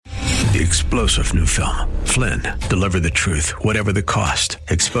The explosive new film, Flynn, deliver the truth, whatever the cost,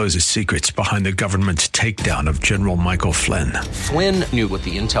 exposes secrets behind the government's takedown of General Michael Flynn. Flynn knew what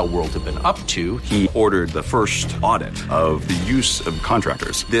the intel world had been up to. He ordered the first audit of the use of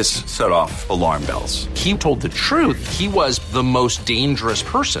contractors. This set off alarm bells. He told the truth. He was the most dangerous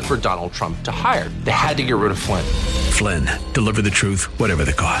person for Donald Trump to hire. They had to get rid of Flynn. Flynn, deliver the truth, whatever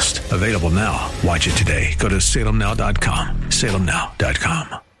the cost. Available now. Watch it today. Go to salemnow.com.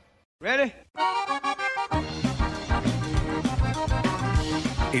 salemnow.com. Ready?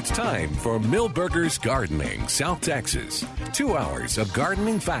 It's time for Millburgers Gardening, South Texas. 2 hours of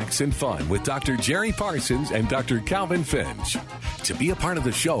gardening facts and fun with Dr. Jerry Parsons and Dr. Calvin Finch. To be a part of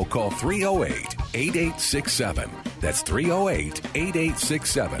the show, call 308-8867. That's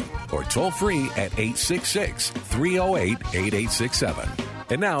 308-8867. Or toll free at 866-308-8867.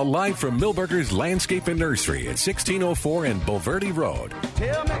 And now, live from Millburgers Landscape and Nursery at 1604 and Bulverde Road.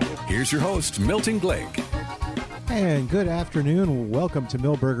 Here's your host, Milton Blake. And good afternoon. Welcome to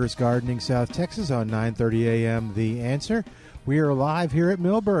Millburgers Gardening, South Texas on 9:30 a.m. The Answer. We are live here at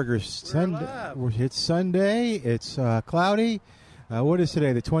Millburgers. It's Sunday. It's cloudy. What is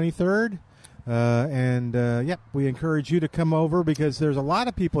today, the 23rd? We encourage you to come over because there's a lot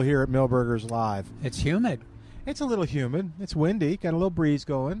of people here at Millburgers Live. It's humid. It's a little humid. It's windy. Got a little breeze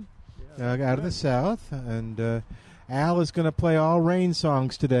going out of the south. And Al is going to play all rain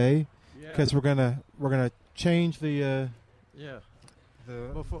songs today because we're gonna change the.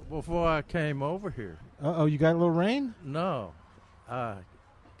 Before I came over here. Oh, you got a little rain? No, I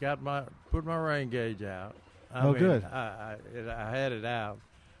put my rain gauge out. Good. I had it out,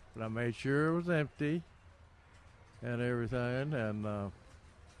 but I made sure it was empty and everything. And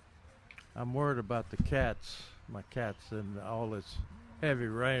I'm worried about the cats. My cats and all this heavy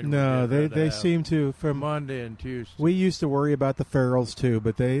rain. No, they seem to from Monday and Tuesday. We used to worry about the ferals too,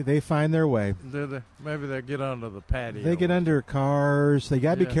 but they find their way. Maybe they get under the patio. They get under cars. They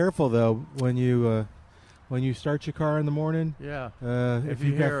got to be careful though when you start your car in the morning. Yeah. If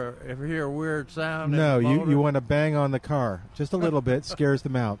you hear a weird sound. No, you want to bang on the car just a little bit. Scares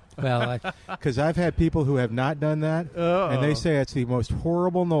them out. Well, because I've had people who have not done that, and they say it's the most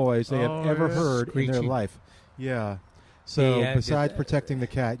horrible noise they have ever heard in their life. Yeah. So besides protecting the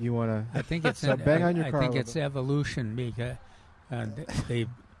cat, you want to. I think it's bang on your car. I think it's evolution because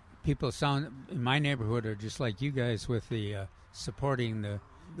people sound in my neighborhood are just like you guys with the supporting the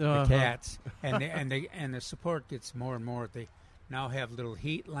cats, and the support gets more and more. They now have little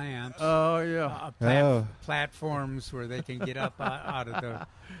heat lamps. Oh yeah. Platforms where they can get up out of the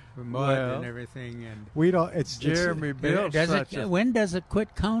mud and everything. And we don't. It's Jeremy built. When does it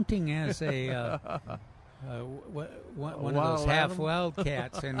quit counting as a? One of those half wild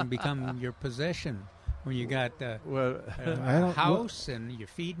cats and become your possession when you got a house and you're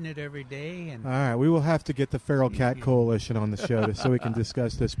feeding it every day. And all right, we will have to get the Feral Cat Coalition on the show so we can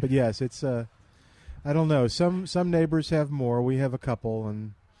discuss this. But yes, it's I don't know. Some neighbors have more. We have a couple,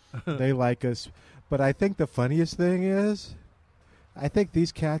 and they like us. But I think the funniest thing is, I think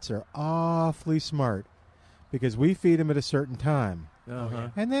these cats are awfully smart because we feed them at a certain time.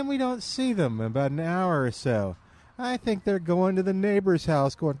 And then we don't see them in about an hour or so. I think they're going to the neighbor's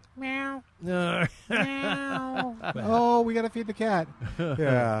house going, meow, meow. Oh, we got to feed the cat.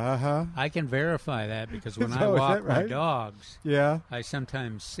 Yeah, I can verify that because when I walk my dogs, I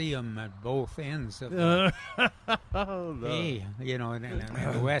sometimes see them at both ends of the Hey, and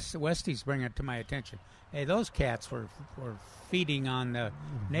the Westies bring it to my attention. Hey, those cats were feeding on the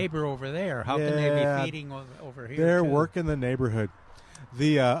neighbor over there. How can they be feeding over here? They're too? working the neighborhood.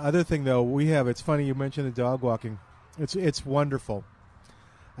 The other thing, though, we have, it's funny you mentioned the dog walking. It's wonderful.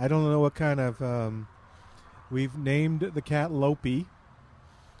 I don't know what kind of, we've named the cat Lopi.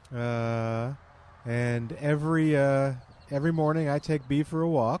 And every morning I take B for a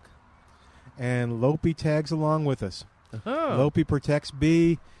walk, and Lopi tags along with us. Lopi protects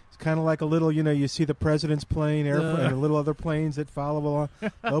B. It's kind of like a little, you see the president's plane, airplane, and little other planes that follow along.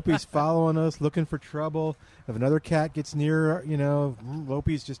 Lopi's following us, looking for trouble. If another cat gets near,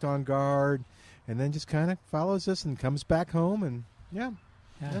 Lopi's just on guard, and then just kind of follows us and comes back home, and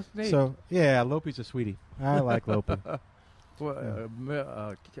That's neat. So Lopi's a sweetie. I like Lopi.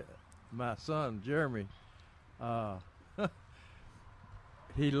 My son Jeremy,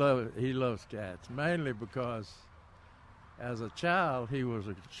 he loves cats mainly because, as a child, he was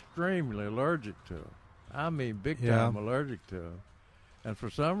extremely allergic to them. I mean, big time allergic to them. And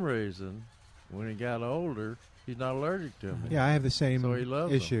for some reason, when he got older, he's not allergic to them. Yeah, I have the same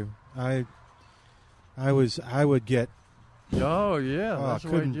issue. Them. I would get. Oh yeah, that's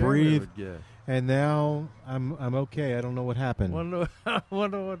couldn't what Jeremy breathe. would get. and now I'm okay. I don't know what happened. Wonder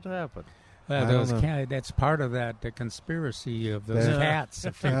what happened. Well, that's part of that the conspiracy of those cats.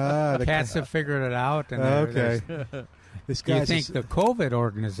 Cats have figured it out. And okay. This you think the COVID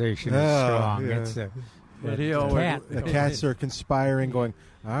organization is strong? Yeah. It's the cats are conspiring, going,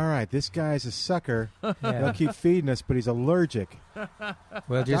 all right, this guy's a sucker. They'll keep feeding us, but he's allergic.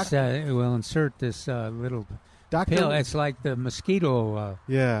 Well, just we'll insert this little pill. It's like the mosquito.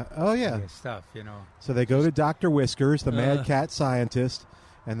 Stuff, you know. So they go to Dr. Whiskers, the mad cat scientist,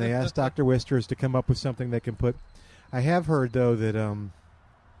 and they ask Dr. Whiskers to come up with something they can put. I have heard though that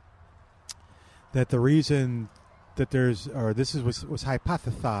that the reason that this was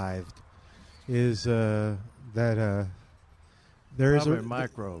hypothesized is that there is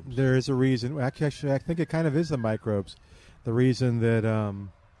microbes. There is a reason. Actually, I think it kind of is the microbes. The reason that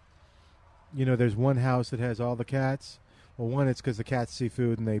there's one house that has all the cats. Well, one, it's because the cats see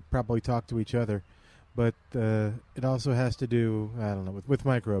food and they probably talk to each other. But it also has to do, I don't know, with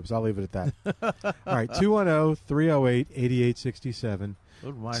microbes. I'll leave it at that. All right, 210-308-8867.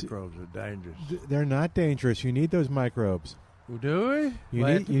 Those microbes are dangerous. They're not dangerous. You need those microbes. Do we?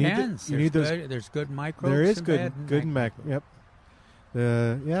 It depends. There's good microbes. There is good microbes. Yep.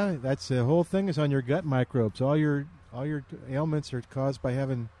 That's the whole thing is on your gut microbes. All your ailments are caused by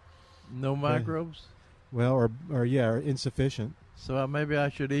having no microbes. Or insufficient. So maybe I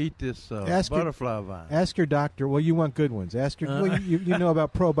should eat this butterfly vine. Ask your doctor. Well, you want good ones. Ask your. Well, you know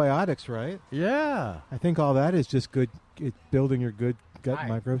about probiotics, right? Yeah. I think all that is just good. It's building your good gut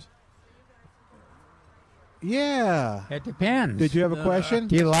microbes. Yeah. It depends. Did you have a question?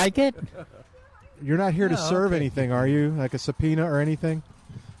 Do you like it? You're not here to serve anything, are you? Like a subpoena or anything?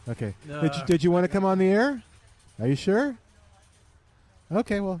 Okay. Did you want to come on the air? Are you sure?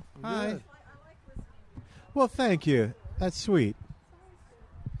 Okay. Well, hi. Well, thank you. That's sweet.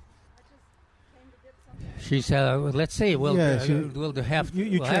 She's. Let's see. We'll have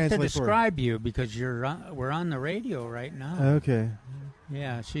to describe you because we're on the radio right now. Okay.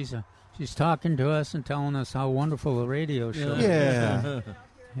 Yeah, she's talking to us and telling us how wonderful the radio show is. Yeah.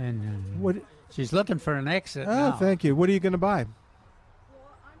 And she's looking for an exit. Oh, now. Thank you. What are you going to buy?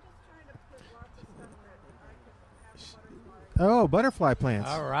 Oh, butterfly plants.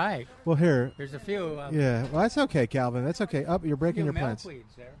 All right. Well, here's a few. Yeah. Well, that's okay, Calvin. That's okay. You're breaking your plants.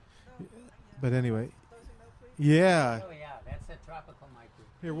 Milkweeds there. But anyway. Yeah. Oh, yeah. That's a tropical milkweed.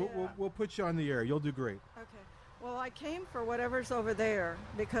 Here, we'll put you on the air. You'll do great. Okay. Well, I came for whatever's over there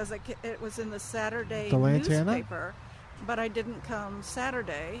because it was in the Saturday newspaper, but I didn't come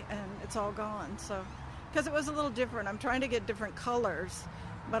Saturday, and it's all gone. So, because it was a little different. I'm trying to get different colors,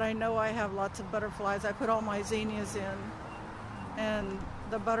 but I know I have lots of butterflies. I put all my zinnias in, and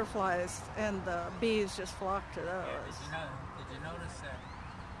the butterflies and the bees just flock to those. Did you notice that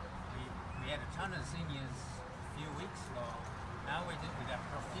we had a ton of zinnias a few weeks ago? Now we got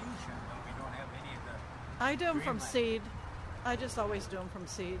profusion, but we don't have any of the. I do them from seed. I just always do them from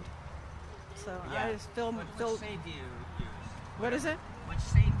seed. So I just fill. Which seed do you use? What is it? Which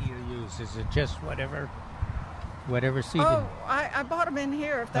seed do you use? Is it just whatever seed? Oh, I bought them in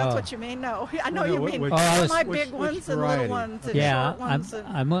here. If that's what you mean. No, I know you mean my big ones and little ones and short ones.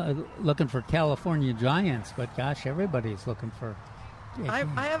 I'm looking for California giants, but gosh, everybody's looking for. I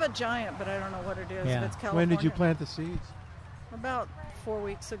have a giant, but I don't know what it is. Yeah. It's California. When did you plant the seeds? About 4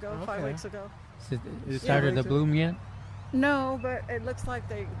 weeks ago, 5 weeks ago. It started to bloom yet? No, but it looks like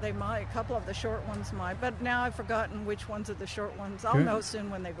they might. A couple of the short ones might. But now I've forgotten which ones are the short ones. I'll know soon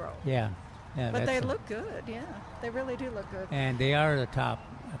when they grow. Yeah. But they look good, yeah. They really do look good. And they are the top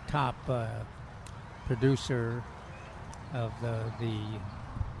producer of the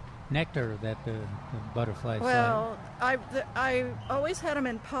nectar that the butterflies Well, I always had them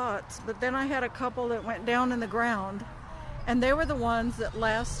in pots, but then I had a couple that went down in the ground. And they were the ones that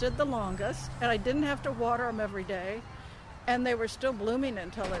lasted the longest, and I didn't have to water them every day, and they were still blooming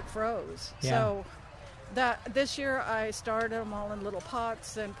until it froze. Yeah. So this year I started them all in little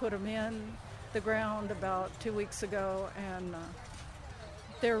pots and put them in the ground about 2 weeks ago, and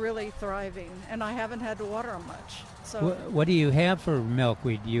they're really thriving, and I haven't had to water them much. So what do you have for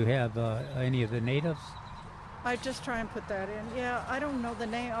milkweed? Do you have any of the natives? I just try and put that in. Yeah, I don't know the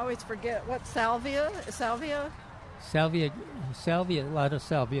name. I always forget. What, salvia? Salvia, a lot of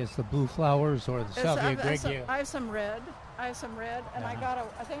salvia is the blue flowers or the salvia gregia. I have some red, and I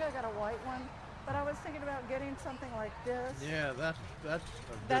think I got a white one, but I was thinking about getting something like this. Yeah,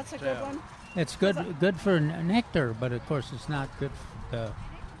 that's a good one. It's good for nectar, but of course it's not good for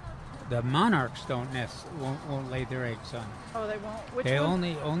the monarchs won't lay their eggs on. Oh, they won't. Which they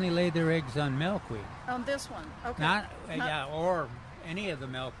one? only lay their eggs on milkweed. On this one, okay. Or any of the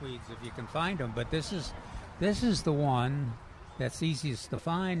milkweeds if you can find them. But this is the one that's easiest to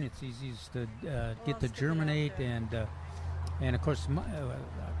find. It's easiest to get to germinate, and of course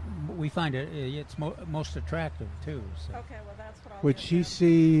we find it's most attractive too. So. Okay, well that's what I'll Would she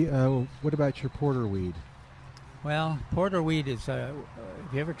see? What about your porterweed? Well, porterweed is. Have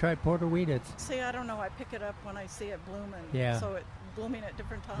you ever tried porterweed? See, I don't know. I pick it up when I see it blooming. Yeah. So it blooming at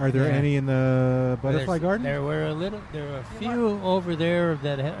different times. Are there any in the butterfly garden? There were a few over there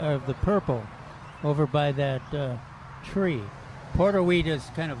that of the purple, over by that tree. Porterweed is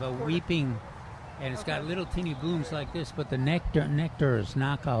kind of a weeping, and it's got little teeny blooms like this, but the nectar is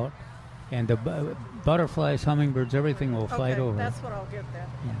knockout, and the butterflies, hummingbirds, everything will fight over. That's what I'll get then.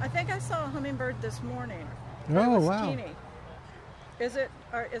 Yeah. I think I saw a hummingbird this morning. Oh, wow. Teeny. Is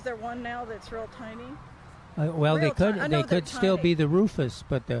there one now that's real tiny? Well, they could still be the rufous,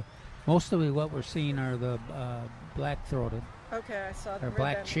 but mostly what we're seeing are the black-throated. Okay, I saw the or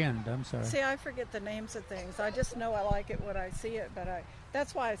black-chinned. I'm sorry. See, I forget the names of things. I just know I like it when I see it, but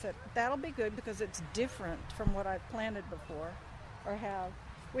that's why I said that'll be good because it's different from what I've planted before or have.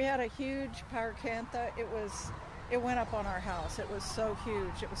 We had a huge pyracantha. It went up on our house. It was so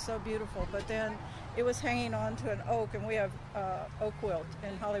huge. It was so beautiful, but then it was hanging on to an oak, and we have oak wilt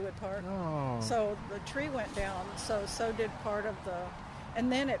in Hollywood Park. Oh. So the tree went down, so did part of the,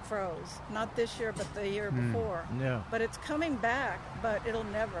 and then it froze. Not this year, but the year before. Yeah. But it's coming back, but it'll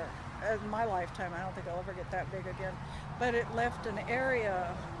never, in my lifetime, I don't think I'll ever get that big again. But it left an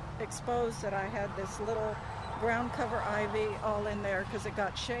area exposed that I had this little ground cover ivy all in there because it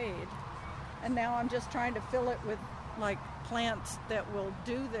got shade. And now I'm just trying to fill it with like plants that will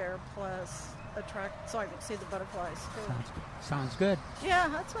do there plus attract, so I can see the butterflies too. Sounds good. Yeah,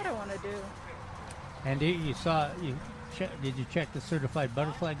 that's what I want to do. And did you check the certified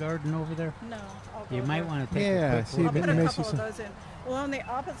butterfly garden over there? No, I'll go You might want to take a quick I'll look. put a couple of those in. Well, on the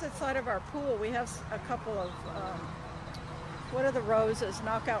opposite side of our pool, we have a couple of what are the roses,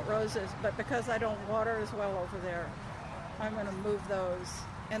 knockout roses, but because I don't water as well over there, I'm going to move those.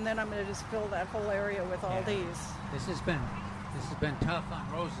 And then I'm going to just fill that whole area with all these. This has been tough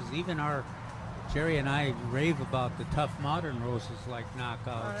on roses. Even Jerry and I rave about the tough modern roses like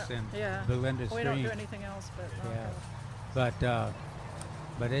knockouts and Belinda Stream. We don't do anything else but knockouts.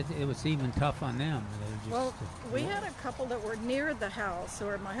 But it was even tough on them. We had a couple that were near the house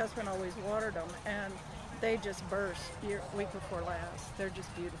where my husband always watered them, and they just burst week before last. They're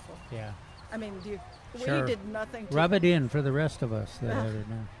just beautiful. Yeah. I mean, we did nothing to rub it in for the rest of us.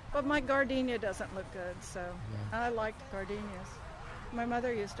 But my gardenia doesn't look good, so I liked gardenias. My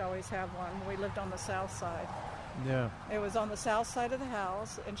mother used to always have one. We lived on the south side. Yeah. It was on the south side of the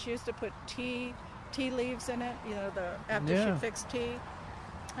house, and she used to put tea leaves in it, after she fixed tea.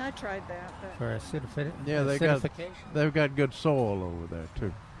 I tried that. But for acidification? Yeah, they've got good soil over there,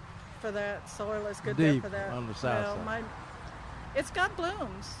 too. For that, soil is good Deep there for that. on the south side. It's got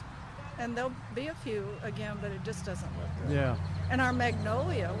blooms. And there'll be a few again, but it just doesn't look good. Yeah. And our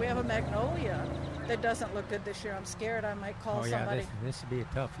magnolia, we have a magnolia that doesn't look good this year. I'm scared I might call somebody. This would be a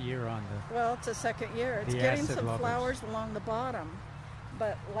tough year on the. Well, it's a second year. It's getting some flowers along the bottom,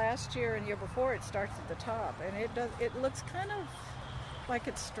 but last year and year before it starts at the top, and it looks kind of like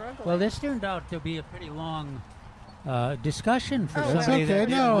it's struggling. Well, this turned out to be a pretty long discussion for somebody okay. that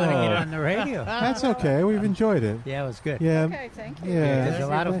didn't want to get on the radio. That's okay. We've enjoyed it. Yeah, it was good. Yeah. Okay, thank you. Yeah, there's a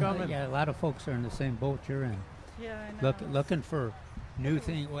lot of folks are in the same boat you're in. Yeah, I know. Looking for new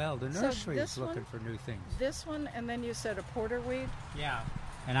things. Well, the nursery is looking for new things. This one, and then you said a porterweed. Yeah,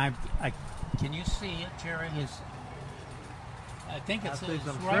 and I can you see it, Jerry? I think it's some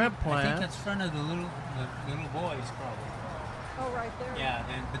right. shrimp plants. I think it's in front of the little boys probably. Oh, right there. Yeah,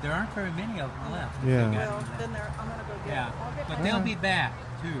 but there aren't very many of them left. Yeah. Well, then I'm going to go get them. But they'll be back,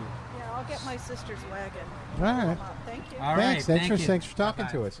 too. Yeah, I'll get my sister's wagon. All right. Thank you. All right. Thanks for talking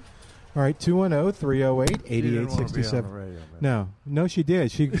to us. All right, 210-308-8867. No, she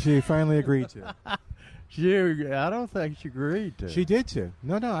did. She finally agreed to. I don't think she agreed to. She did too.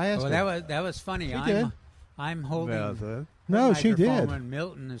 No, I asked her. That was funny. She did. I'm holding. No, she did. When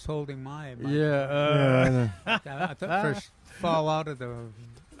Milton is holding my yeah. I thought first fall out of the.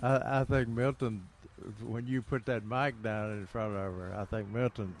 I think Milton, when you put that mic down in front of her, I think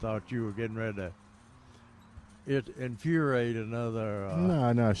Milton thought you were getting ready to infuriate another.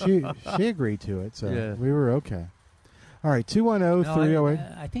 No, she agreed to it, so we were okay. All right,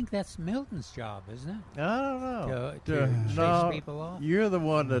 210-308. I think that's Milton's job, isn't it? I don't know. To chase people off. You're the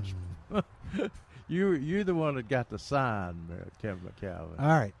one that's. You're the one that got the sign, Kevin McCalvin. All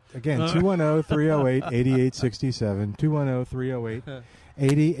right. Again, 210-308-8867.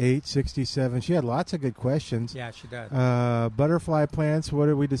 210-308-8867. She had lots of good questions. Yeah, she does. Butterfly plants, what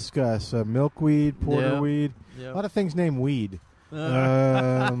did we discuss? Milkweed, porterweed. Yep. A lot of things named weed.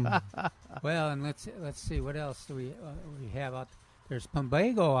 Well, and let's see, what else do we have out? There's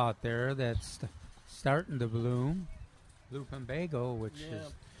plumbago out there that's starting to bloom. Blue plumbago, which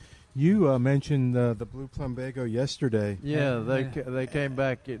is... You mentioned the blue plumbago yesterday. Yeah, they came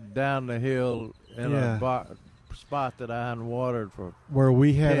back down the hill in a spot that I hadn't watered for where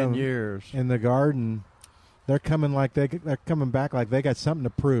we had 10 years in the garden. They're coming back like they got something to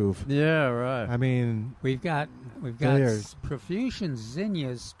prove. Yeah, right. I mean, we've got profusion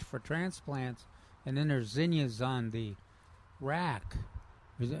zinnias for transplants, and then there's zinnias on the rack,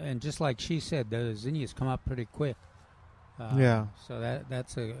 and just like she said, the zinnias come up pretty quick. So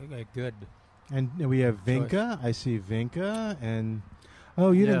that's a good. And we have vinca. I see vinca, and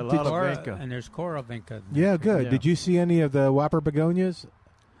did a lot of vinca. And there's coral vinca. Yeah, good. Yeah. Did you see any of the whopper begonias?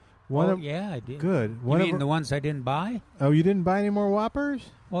 Yeah, I did. Good. You mean the ones I didn't buy? Oh, you didn't buy any more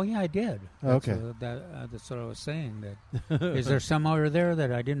whoppers? Oh, yeah, I did. Okay. That's what I was saying. That is there some over there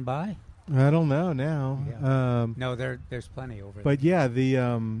that I didn't buy? I don't know now. Yeah. No, there's plenty over there. But yeah,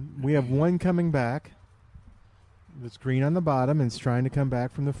 we have one coming back. That's green on the bottom and it's trying to come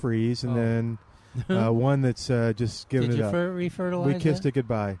back from the freeze, and then one that's just giving it up. Did you refertilize We kissed it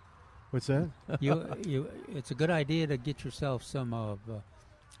goodbye. What's that? It's a good idea to get yourself some of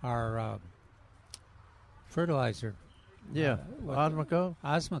our fertilizer. Yeah, Osmocote?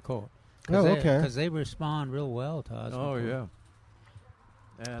 Osmocote. Okay. Because they respond real well to Osmocote. Oh, yeah.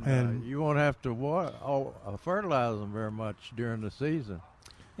 And you won't have to fertilize them very much during the season.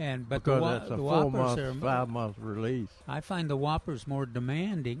 Because it's a 5-month release. I find the whoppers more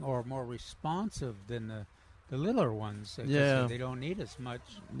demanding or more responsive than the littler ones. They don't need as much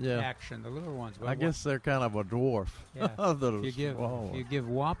action. The littler ones. I guess they're kind of a dwarf. Yeah. If you give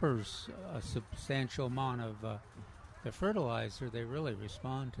whoppers a substantial amount of the fertilizer, they really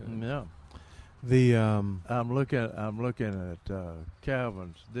respond to it. Yeah. I'm looking at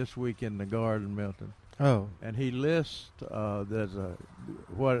Calvin's This Week in the Garden, Milton. Oh. And he lists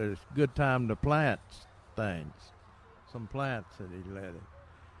what is good time to plant things, some plants that he listed.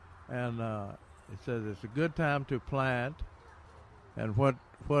 And it says it's a good time to plant. And what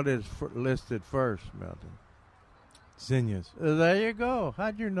is listed first, Milton? Zinnias. There you go.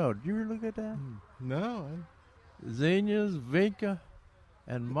 How'd you know? Did you look at that? No. Zinnias, vinca,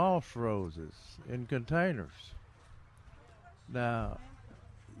 and moss roses in containers. Now,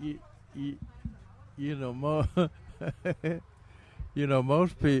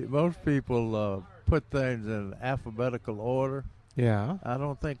 most people put things in alphabetical order. Yeah. I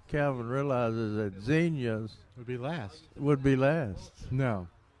don't think Calvin realizes that zinnias would be last. No.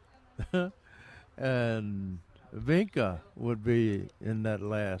 And vinca would be in that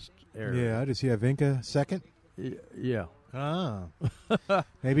last area. Yeah. Does he have vinca second? Yeah. Ah.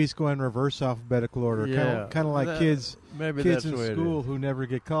 Maybe he's going reverse alphabetical order. Yeah. Kind of like kids in school who never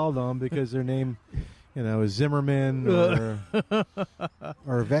get called on because their name, is Zimmerman or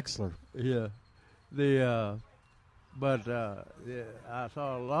Vexler. Yeah. But I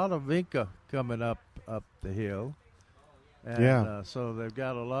saw a lot of vinca coming up the hill. And, so they've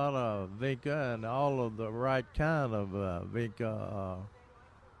got a lot of vinca and all of the right kind of vinca.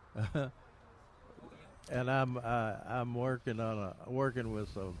 And I'm working with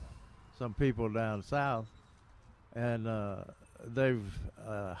some people down south, and they've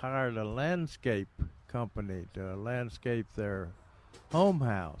hired a landscape company to landscape their home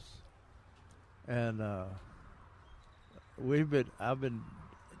house, and I've been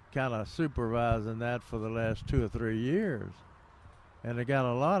kind of supervising that for the last 2 or 3 years, and they got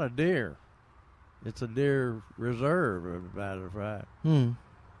a lot of deer. It's a deer reserve, as a matter of fact, and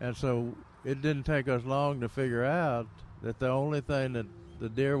so. It didn't take us long to figure out that the only thing that the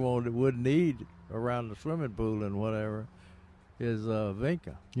deer would need around the swimming pool and whatever is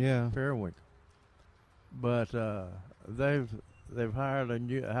vinca, periwinkle. But they've hired a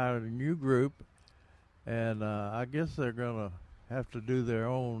new group, and I guess they're gonna have to do their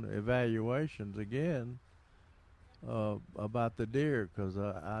own evaluations again about the deer, because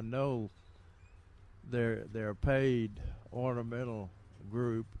I know they're a paid ornamental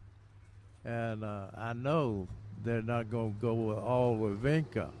group. And I know they're not going to go all with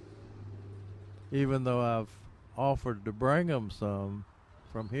vinca, even though I've offered to bring them some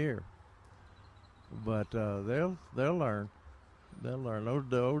from here. But they'll learn. They'll learn.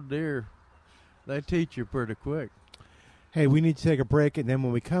 Those old deer, they teach you pretty quick. Hey, we need to take a break, and then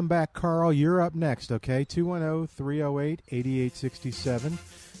when we come back, Carl, you're up next, okay? 210-308-8867.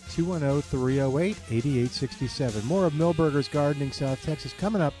 210-308-8867. More of Milberger's Gardening South Texas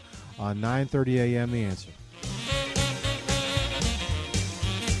coming up on 9:30 a.m. The Answer.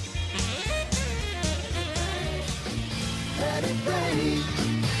 Let it rain.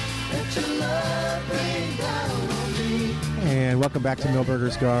 Let your love rain down on me. And welcome back to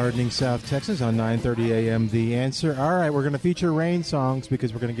Milberger's Gardening South Texas on 9:30 a.m. The Answer. All right, we're going to feature rain songs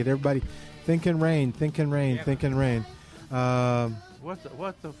because we're going to get everybody thinking rain, thinking rain, thinking rain. What's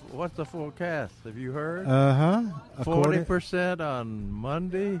the forecast? Have you heard? 40% on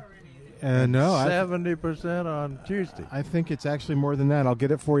Monday. No, 70% on Tuesday. I think it's actually more than that. I'll get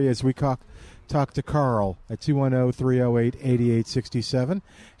it for you as we talk to Carl at 210-308-8867.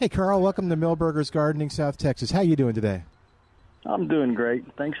 Hey, Carl, welcome to Milberger's Gardening South Texas. How you doing today? I'm doing great.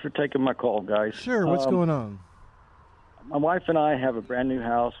 Thanks for taking my call, guys. Sure. What's going on? My wife and I have a brand new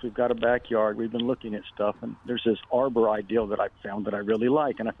house. We've got a backyard. We've been looking at stuff, and there's this arbor ideal that I found that I really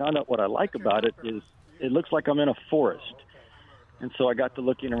like. And I found out what I like about it is it looks like I'm in a forest. And so I got to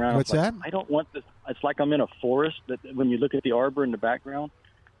looking around. What's that? I don't want this. It's like I'm in a forest that when you look at the arbor in the background.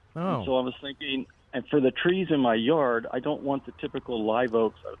 Oh. And so I was thinking, and for the trees in my yard, I don't want the typical live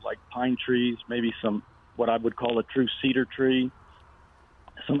oaks. I would like pine trees, maybe some what I would call a true cedar tree,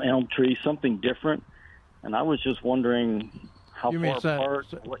 some elm tree, something different. And I was just wondering how far apart.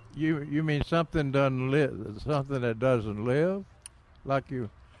 You mean something doesn't live, something that doesn't live, like you.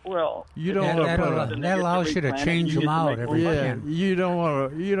 Well, you don't that allows you to change them out every time. You don't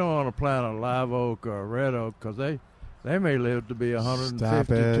want to plant a live oak or a red oak because they may live to be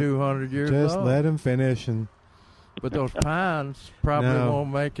 150, 200 years old. Just let them finish. But those pines probably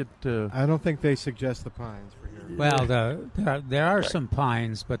won't make it to. I don't think they suggest the pines for here. Well, there are some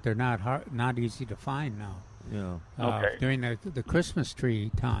pines, but they're not easy to find now. Yeah. During the Christmas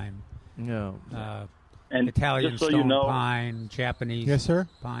tree time. Yeah. And Italian just so stone you know, pine, Japanese yes, sir?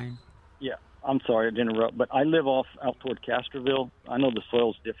 pine. Yeah, I'm sorry to interrupt, but I live out toward Castroville. I know the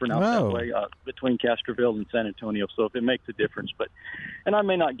soil's different out that way between Castroville and San Antonio, so if it makes a difference. And I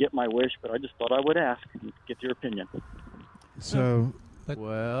may not get my wish, but I just thought I would ask and get your opinion. So,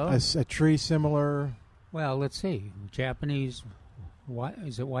 a tree similar. Well, let's see. Japanese, what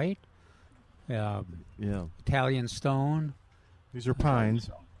is it? White? Yeah. Italian stone. These are pines.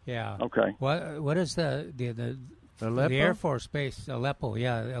 Yeah. Okay. What is the Air Force Base? Aleppo.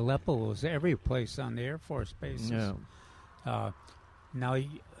 Yeah, Aleppo was every place on the Air Force bases. Yeah. Now,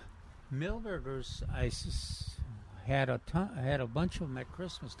 Milberger's, I had a bunch of them at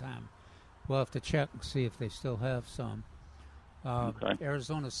Christmas time. We'll have to check and see if they still have some.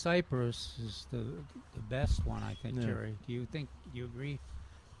 Arizona cypress is the best one, I think, Jerry. Do you agree?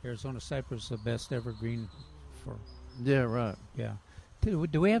 Arizona cypress is the best evergreen for. Yeah. Right. Yeah.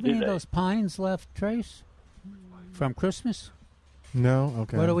 Do we have any of those pines left, Trace, from Christmas? No?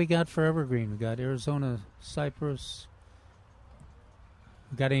 Okay. What do we got for evergreen? We got Arizona cypress.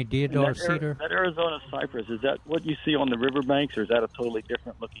 We got any deodar cedar? That Arizona cypress, is that what you see on the riverbanks, or is that a totally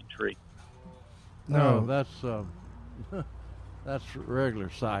different looking tree? No, that's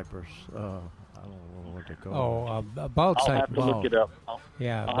regular cypress. I don't know what they call it. Bald cypress. I'll have to look it up. I'll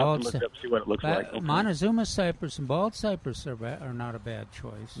have to look it up, see what it looks like. Okay. Montezuma cypress and bald cypress are not a bad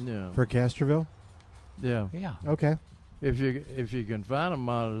choice. Yeah. For Castroville? Yeah. Yeah. Okay. If you can find a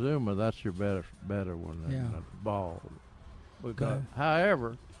Montezuma, that's your better one than bald. Because,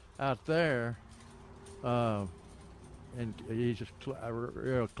 however, out there, and he's just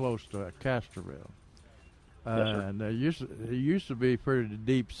real close to Castroville. And there used to be pretty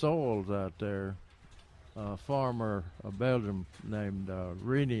deep soils out there. A farmer, a Belgian named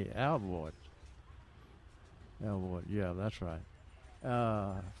René Alvoort. Yeah, that's right.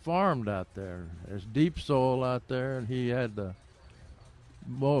 Farmed out there. There's deep soil out there, and he had the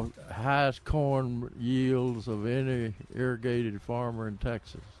most highest corn yields of any irrigated farmer in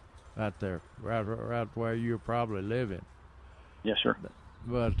Texas. Out there, right where you're probably living. Yes, sir.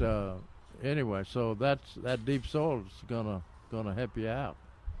 But anyway, so that deep soil is gonna help you out.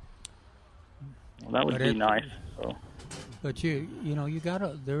 Well, that would be nice. So. But you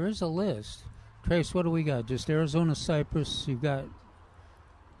there is a list. Trace, what do we got? Just Arizona cypress.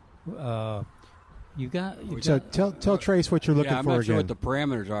 Tell Trace what you're looking for again. I'm not sure what the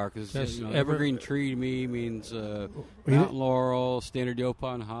parameters are because evergreen tree to me means mountain laurel, standard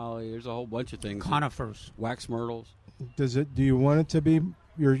Yopon holly. There's a whole bunch of things. Conifers, wax myrtles. Do you want it to be?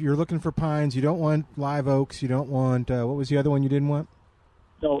 You're looking for pines. You don't want live oaks. You don't want what was the other one you didn't want?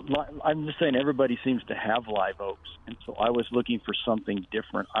 No, I'm just saying everybody seems to have live oaks, and so I was looking for something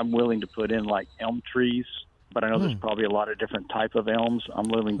different. I'm willing to put in like elm trees, but I know there's probably a lot of different type of elms. I'm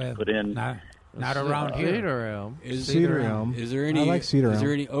willing to put in. Not around here. Cedar elm. Cedar elm. Is there any? I like cedar elm. Is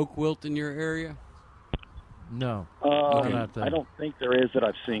there any oak wilt in your area? No. I don't think there is that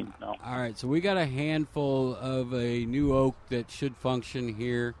I've seen. No. All right, so we got a handful of a new oak that should function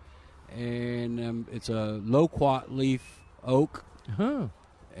here, and it's a loquat leaf oak. Huh.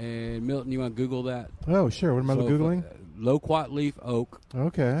 And Milton, you want to Google that? Oh, sure. What am I Googling? Loquat leaf oak.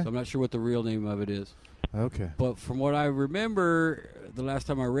 Okay. So I'm not sure what the real name of it is. Okay. But from what I remember, the last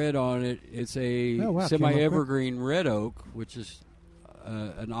time I read on it, it's a wow, semi-evergreen red oak, which is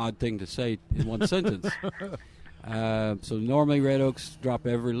an odd thing to say in one sentence. So normally red oaks drop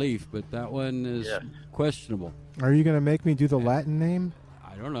every leaf, but that one is questionable. Are you going to make me do the Latin name?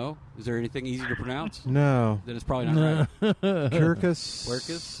 I don't know. Is there anything easy to pronounce? No. Then it's probably not right.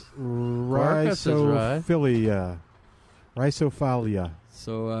 Quercus rhizophilia. Rhizophilia.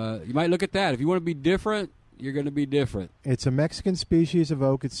 So you might look at that. If you want to be different, you're going to be different. It's a Mexican species of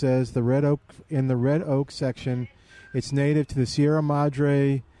oak. It says the red oak in the red oak section. It's native to the Sierra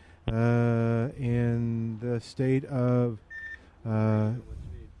Madre in the state of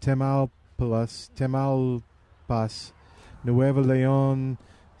Tamaulipas, Nuevo Leon,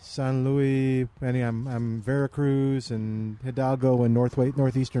 San Luis. I'm Veracruz and Hidalgo in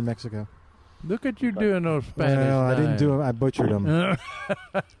northeastern Mexico. Look at you doing those Spanish names. I didn't do them. I butchered them.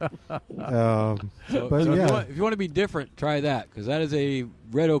 If you want to be different, try that, because that is a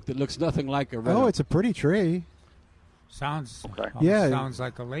red oak that looks nothing like a red oak. Oh, it's a pretty tree. Sounds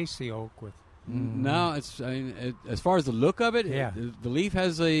like a lacy oak with. No, as far as the look of it, the leaf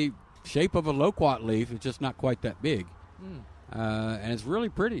has a shape of a loquat leaf. It's just not quite that big, and it's really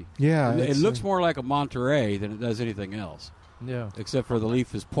pretty. Yeah, it looks more like a Monterey than it does anything else. Yeah, except for the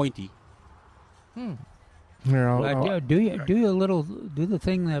leaf is pointy. Do the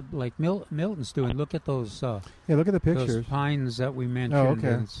thing that like Milton's doing. Look at those. Look at the pictures. Those pines that we mentioned. Oh,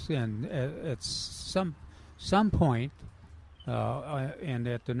 okay. And it's some point, and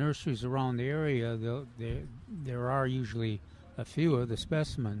at the nurseries around the area, there are usually a few of the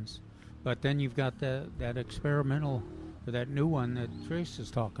specimens, but then you've got that experimental, or that new one that Trace is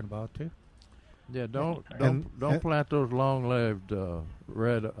talking about too. Yeah, don't plant those long-lived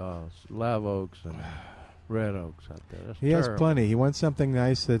red live oaks and red oaks out there. That's terrible. Has plenty. He wants something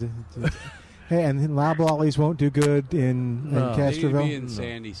nice that. Hey, and loblollies won't do good in Castroville. He'd be in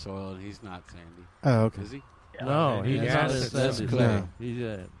sandy soil, and he's not sandy. Oh, okay. Is he? No, that's clay. No,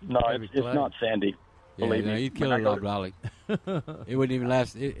 it's not sandy. Believe me. You'd kill a loblolly. It wouldn't even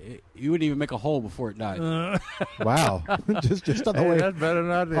last. You wouldn't even make a hole before it died. Wow! just on the way. That's better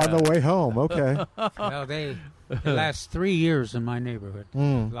not on the way home. Okay. Well, they last 3 years in my neighborhood.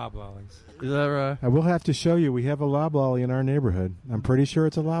 Loblollies. Is that right? I will have to show you. We have a loblolly in our neighborhood. I'm pretty sure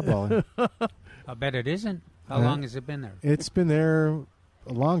it's a loblolly. I bet it isn't. How long has it been there? It's been there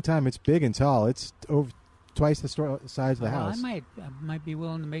a long time. It's big and tall. It's over twice the size of the house. I might be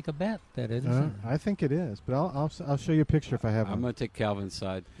willing to make a bet that it isn't. I think it is, but I'll show you a picture if I have one. I'm going to take Calvin's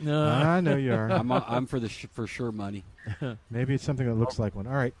side. No, I know you are. I'm for the for sure money. Maybe it's something that looks like one.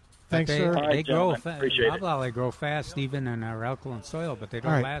 All right. Thanks, sir. They grow fast. Loblolly grow fast even in our alkaline soil, but they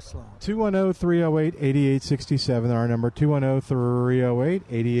don't last long. 210-308-8867, our number,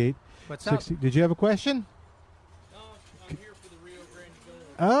 210-308-8860. What's up? Did you have a question? No, I'm here for the Rio Grande Gold.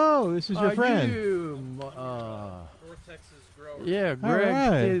 Oh, this is your friend. North Texas grower. Yeah, Greg.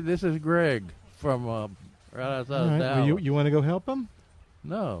 Right. This is Greg from right outside of Dallas. Well, you want to go help him?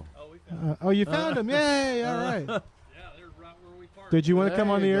 No. Oh, we found him. You found him. Yay, all right. Yeah, they're right where we parked. Did you want to come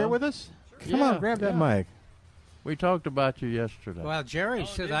on the air with us? Sure. Come on, grab that mic. We talked about you yesterday. Well, Jerry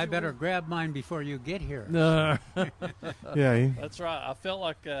said I better grab mine before you get here. No. Yeah. That's right. I felt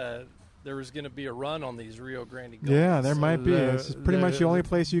like there was going to be a run on these Rio Grande Golds. Yeah, there might be. It's pretty much the only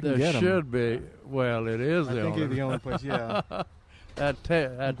place you can get them. There should be. Well, it is I think it's the only place, yeah.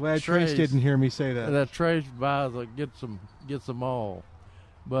 I'm glad Trace didn't hear me say that. That Trace buys gets them all.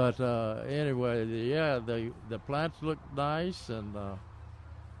 But anyway, the plants look nice and.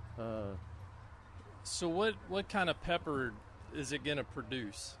 So what kind of pepper is it going to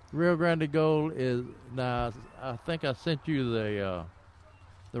produce? Rio Grande Gold is now. I think I sent you the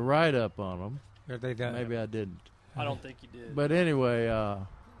write up on them. Maybe I didn't. I don't think you did. But anyway,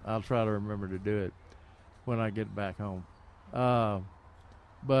 I'll try to remember to do it when I get back home.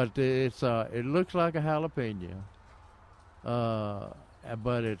 But it looks like a jalapeno.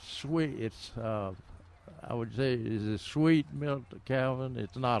 But it's sweet. It's I would say is a sweet milk, Calvin.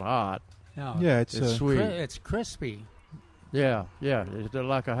 It's not hot. No, yeah, it's sweet. It's crispy. Yeah, it's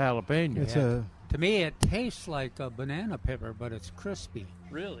like a jalapeno. To me, it tastes like a banana pepper, but it's crispy.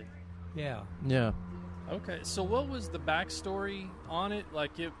 Really? Yeah. Yeah. Okay, so what was the backstory on it?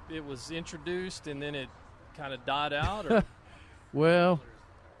 Like it was introduced and then it kind of died out? Or? Well,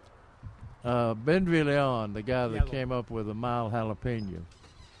 Ben Villeon, the guy that came up with the mild jalapeno,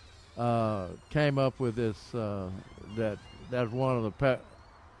 came up with this, that's one of the,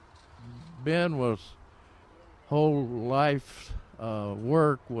 Ben was, whole life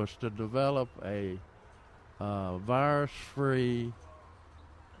work was to develop a virus-free,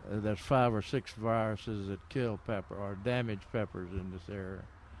 there's 5 or 6 viruses that kill pepper or damage peppers in this area,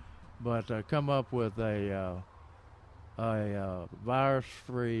 but come up with a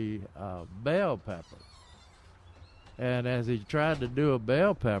virus-free bell pepper. And as he tried to do a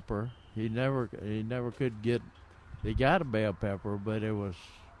bell pepper, he never could get. He got a bell pepper, but it was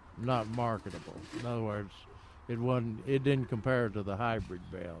not marketable. In other words, it didn't compare to the hybrid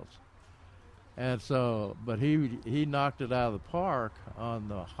bells. And so, but he knocked it out of the park on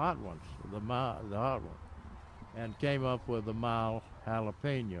the hot ones, the hot one, and came up with the mild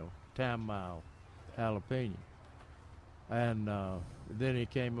jalapeno, Tam mild jalapeno. And then he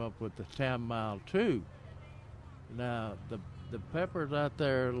came up with the Tam mild 2. Now the peppers out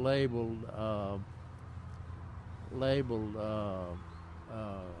there labeled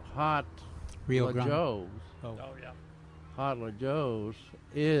hot Rio La Joe's. Oh yeah. Hot La Joe's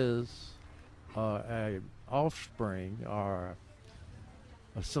is a offspring or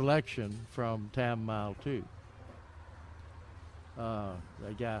a selection from Tam mild 2.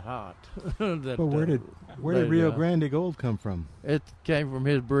 They got hot. But where did Rio Grande Gold come from? It came from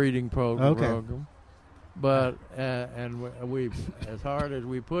his breeding program. Okay. But and we, as hard as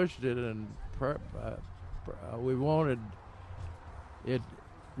we pushed it, and we wanted it,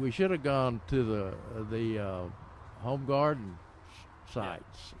 we should have gone to the home garden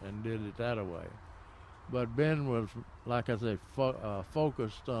sites and did it that way. But Ben was, like I said,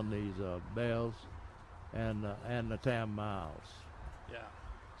 focused on these bells and the Tam miles. Yeah.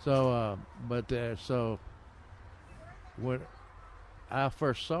 So, so when I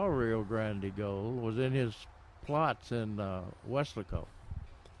first saw Rio Grande Gold was in his plots in Weslaco,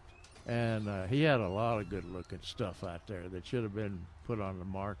 and he had a lot of good-looking stuff out there that should have been put on the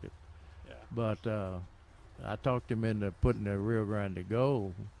market. Yeah. But I talked him into putting the Rio Grande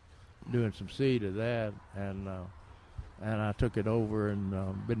Gold, doing some seed of that, and I took it over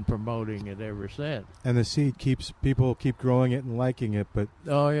and been promoting it ever since. And the seed people keep growing it and liking it, but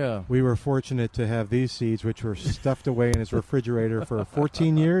we were fortunate to have these seeds, which were stuffed away in his refrigerator for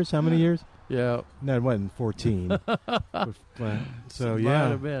 14 years. How many years? Yeah. No, it wasn't 14. So Might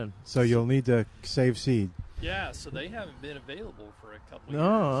have been. So you'll need to save seed. Yeah, so they haven't been available for a couple of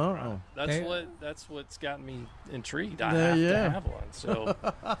years. Right? That's what's gotten me intrigued. I have to have one. So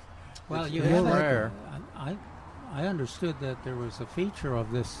well, you have rare. I understood that there was a feature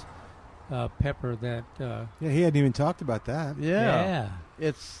of this pepper that. He hadn't even talked about that. Yeah.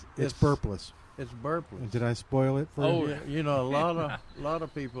 It's burpless. It's burpless. Did I spoil it for you? You know, a lot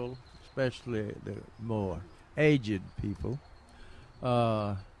of people, especially the more aged people,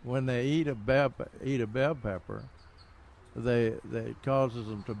 when they eat a bell pepper, it causes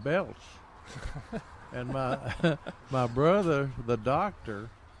them to belch. And my brother, the doctor,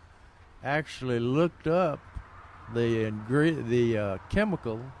 actually looked up the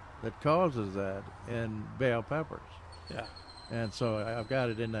chemical that causes that in bell peppers. Yeah. And so I've got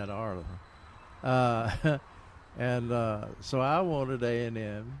it in that article. So I wanted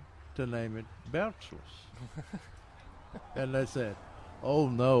A&M to name it Belchless. And they said, "Oh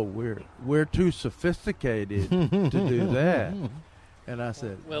no, we're too sophisticated to do that." And I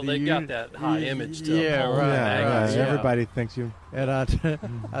said, "Well, they got that high image to them." Yeah, right. Yeah. Everybody thinks you. And I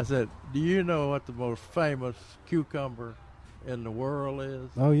said, "Do you know what the most famous cucumber in the world is?"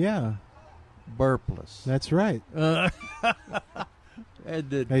 Oh yeah, burpless. That's right.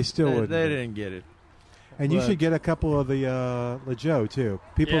 They still wouldn't. They didn't get it. And you should get a couple of the La Joe too.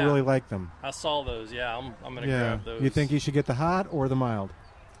 People really like them. I saw those. Yeah, I'm going to grab those. You think you should get the hot or the mild?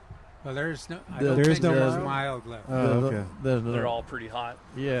 Well, there's no mild left. Oh, okay. They're all pretty hot.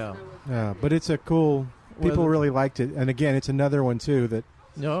 Yeah. Yeah, but it's a cool. People really liked it, and again, it's another one too that.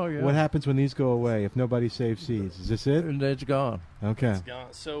 Oh yeah. What happens when these go away if nobody saves seeds? Is this it? And it's gone. Okay. It's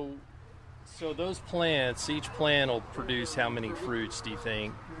gone. So those plants, each plant will produce how many fruits? Do you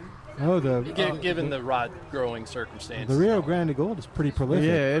think? Oh, given the right growing circumstances. The Rio Grande Gold is pretty prolific.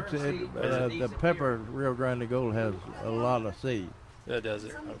 Yeah, the pepper Rio Grande Gold has a lot of seed. That does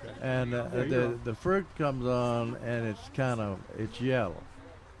it. Okay. And the fruit comes on and it's yellow,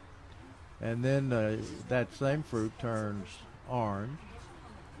 and then that same fruit turns orange,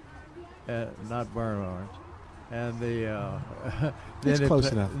 not burnt orange, and then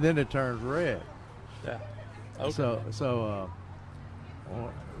close enough. Then it turns red. Yeah. Okay. So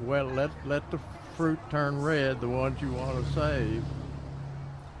well, let the fruit turn red, the ones you want to save.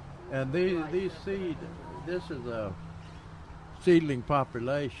 And these seed, this is a seedling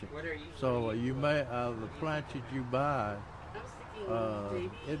population. So you may the plants that you buy,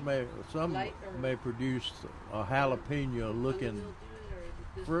 some may produce a jalapeno-looking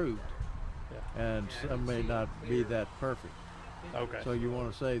fruit, and some may not be that perfect. Okay. So you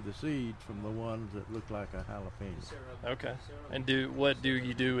want to save the seeds from the ones that look like a jalapeno. Okay. And what do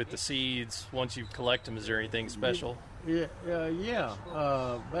you do with the seeds once you collect them? Is there anything special? Yeah.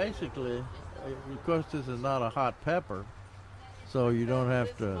 Basically, of course, this is not a hot pepper, so you don't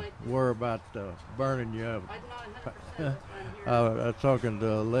have to worry about burning your. I was talking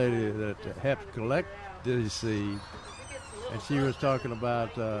to a lady that helped collect these seeds, and she was talking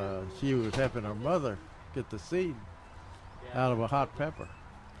about she was helping her mother get the seed out of a hot pepper.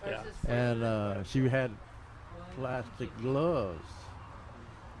 Yeah. And she had plastic gloves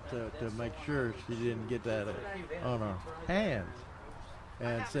to make sure she didn't get that on her hands.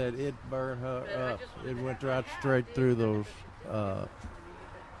 And said it burned her up. It went right straight through those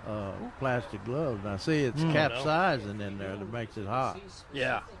plastic gloves. Now, see, it's capsaicin in there that makes it hot.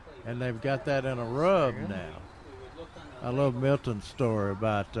 Yeah. And they've got that in a rub now. I love Milton's story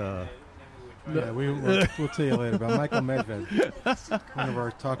about... Yeah, we'll tell you later about Michael Medved, one of our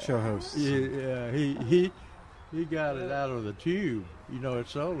talk show hosts. Yeah, he got it out of the tube. You know,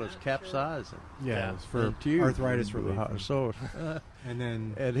 it's sold as capsaicin. Yeah, it's for arthritis relief.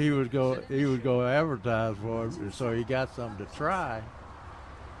 And he would go advertise for it, so he got something to try.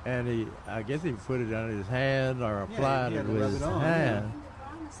 And I guess he put it on his hand or applied it with his hand.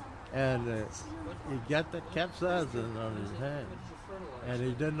 And he got that capsaicin on his hand. And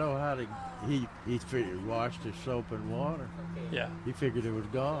he didn't know how to. He figured washed his soap and water. Yeah. He figured it was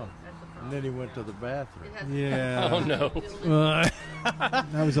gone, and then he went to the bathroom. Yeah. Oh no.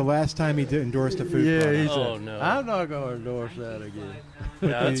 That was the last time he endorsed a food product. Oh no. I'm not going to endorse that again.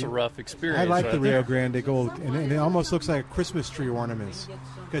 Yeah, that's a rough experience. I like the Rio there. Grande Gold, and it almost looks like Christmas tree ornaments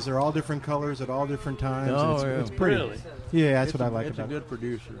because they're all different colors at all different times. Oh, it's pretty. Really? Yeah, that's what I like about it. It's a good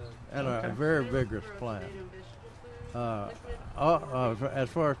producer and a very vigorous plant. As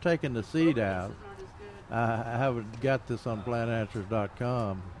far as taking the seed out, I haven't got this on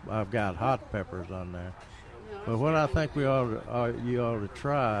plantanswers.com. I've got hot peppers on there. But what I think you ought to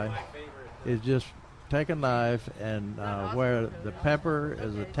try is just take a knife and where the pepper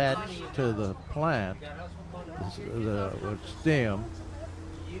is attached to the plant, the stem,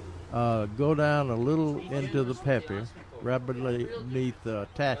 go down a little into the pepper, right beneath the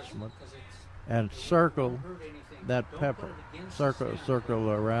attachment, and circle that pepper. Circle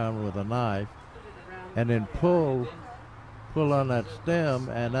around with a knife, and then pull on that stem,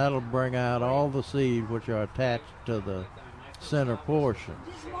 and that'll bring out all the seeds which are attached to the center portion.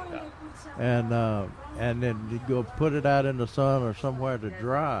 And then you go put it out in the sun or somewhere to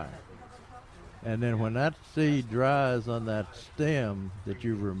dry. And then when that seed dries on that stem that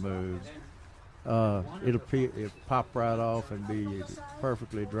you removed, it'll pop right off and be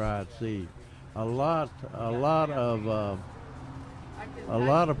perfectly dried seed. A lot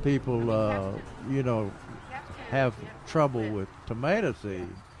of people, have trouble with tomato seed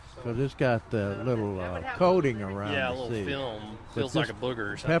because it's got the little coating around a the little seed. film. Feels like a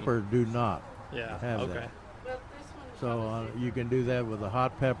booger or something. Peppers do not have okay. that. So you can do that with a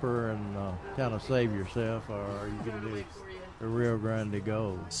hot pepper and kind of save yourself, or you can do the Rio Grande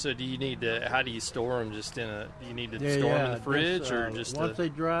Gold. So do you need to? How do you store them? Just do you need to store them in the fridge, or just once they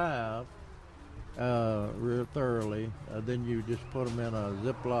dry out real thoroughly, then you just put them in a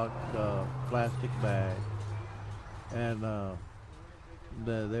Ziploc plastic bag, and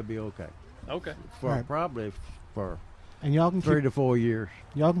they'll be okay. Okay. Probably for and y'all can 3 to 4 years.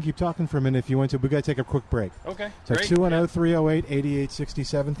 Y'all can keep talking for a minute if you want to. We got to take a quick break. Okay. So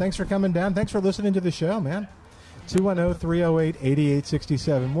 210-308-8867. Thanks for coming down. Thanks for listening to the show, man.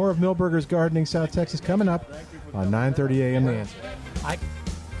 210-308-8867. More of Milberger's Gardening South Texas coming up on 9:30 a.m. The Answer.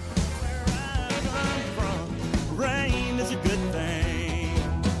 Rain is a good thing.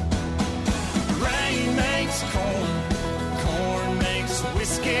 Rain makes corn. Corn makes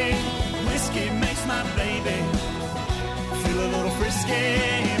whiskey. Whiskey makes my baby feel a little frisky.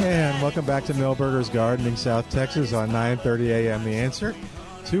 And welcome back to Milberger's Gardening South Texas on 9:30 a.m. The Answer.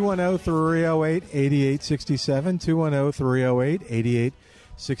 210-308-8867.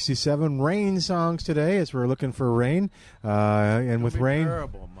 210-308-8867. Rain songs today as we're looking for rain. And with rain...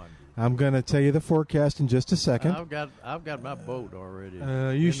 Terrible Monday. I'm going to tell you the forecast in just a second. I've got my boat already.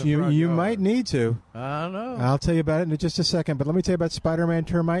 You might need to. I know. I'll tell you about it in just a second. But let me tell you about Spider-Man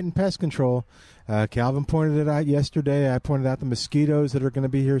Termite and Pest Control. Calvin pointed it out yesterday. I pointed out the mosquitoes that are going to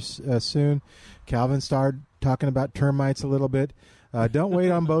be here soon. Calvin started talking about termites a little bit. Don't wait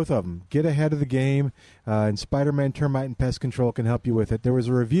on both of them. Get ahead of the game, and Spider-Man Termite and Pest Control can help you with it. There was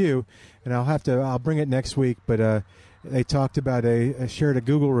a review, and I'll bring it next week, but they talked about shared a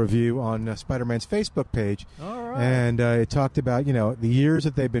Google review on Spider-Man's Facebook page. All right. And it talked about, the years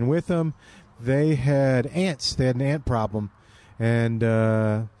that they've been with them. They had ants. They had an ant problem. And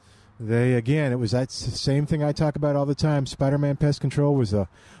it was that same thing I talk about all the time. Spider-Man Pest Control was the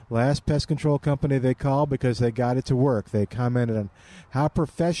last pest control company they called because they got it to work. They commented on how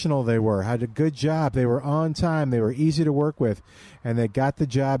professional they were, had a good job. They were on time. They were easy to work with, and they got the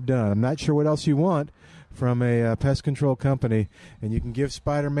job done. I'm not sure what else you want from a pest control company, and you can give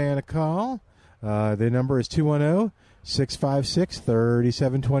Spider-Man a call. The number is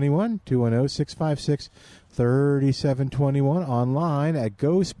 210-656-3721, 210-656-3721, online at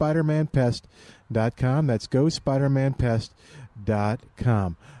GoSpidermanPest.com. That's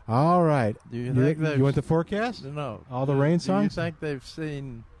GoSpidermanPest.com. All right. You want the forecast? No. All the rain songs? Do you think they've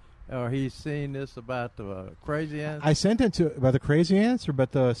seen, or he's seen this about the crazy ants? I sent it about the crazy ants or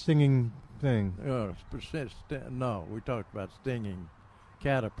about the stinging thing? No, we talked about stinging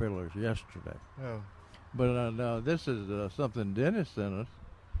caterpillars yesterday. Oh. But no, this is something Dennis sent us,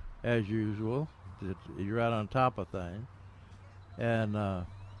 as usual. You're right on top of things. And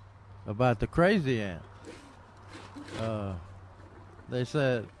about the crazy ant. They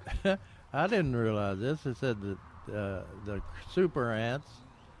said, I didn't realize this. They said that the super ants,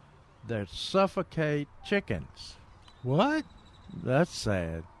 they suffocate chickens. What? That's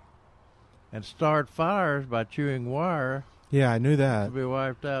sad. And start fires by chewing wire. Yeah, I knew that. To be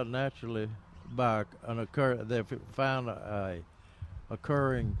wiped out naturally by they found a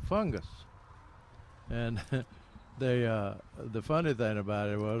occurring fungus. And the funny thing about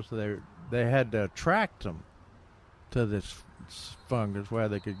it was they had to attract them to this fungus where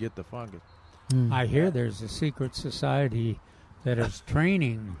they could get the fungus. I hear there's a secret society that is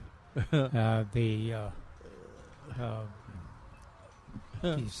training the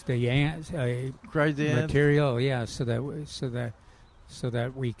ants, crazy material, ants? so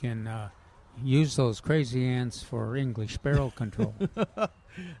that we can use those crazy ants for English sparrow control.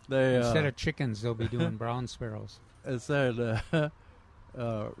 Instead of chickens, they'll be doing brown sparrows. It said,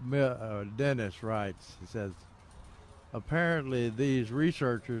 Dennis writes, he says, apparently these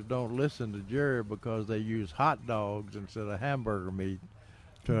researchers don't listen to Jerry because they use hot dogs instead of hamburger meat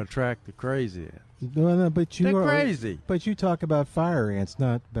to attract the crazy ants. No, but they're crazy. But you talk about fire ants,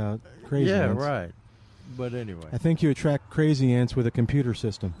 not about crazy ants. Yeah, right. But anyway. I think you attract crazy ants with a computer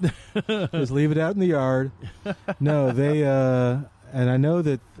system. Just leave it out in the yard. No, they... and I know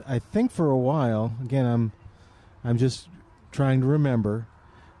that I think for a while, again, I'm just trying to remember,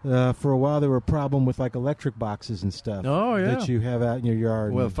 for a while there were a problem with like electric boxes and stuff. Oh, yeah. That you have out in your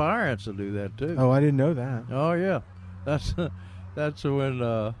yard. Well, fire ants will do that too. Oh, I didn't know that. Oh, yeah. That's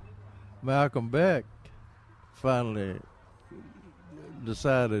when Malcolm Beck finally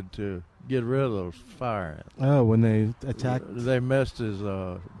decided to get rid of those fire ants. Oh, when they attacked? They messed his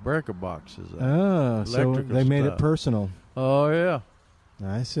breaker boxes up. Oh, so they made it personal. Oh, yeah.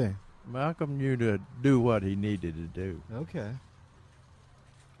 I see. Malcolm knew to do what he needed to do. Okay.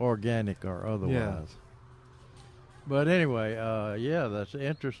 Organic or otherwise. Yeah. But anyway, that's an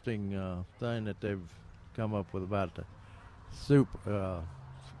interesting thing that they've come up with about the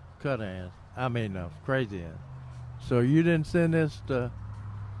crazy ants. So you didn't send this to...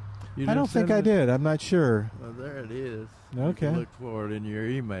 I don't think I did. I'm not sure. Well, there it is. Okay. You can look for it in your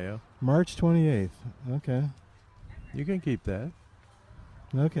email. March 28th. Okay. You can keep that.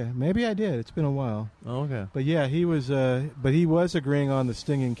 Okay. Maybe I did. It's been a while. Okay. But yeah, he was agreeing on the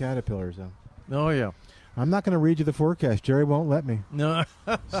stinging caterpillars, though. Oh, yeah. I'm not going to read you the forecast. Jerry won't let me. No.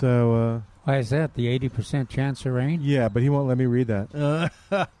 So... why is that? The 80% chance of rain? Yeah, but he won't let me read that.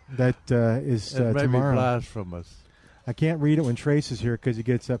 That is tomorrow. Maybe blasphemous. I can't read it when Trace is here because he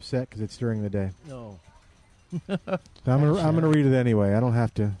gets upset because it's during the day. No. I'm gonna read it anyway. I don't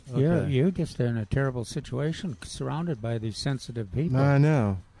have to. Okay. You're just in a terrible situation, surrounded by these sensitive people. I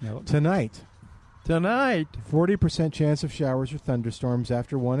know. No. Tonight, 40% chance of showers or thunderstorms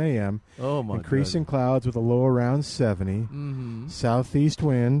after 1 a.m. Oh my! Increasing clouds with a low around 70. Mm-hmm. Southeast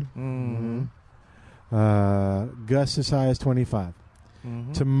wind. Mm-hmm. Gusts as high as 25.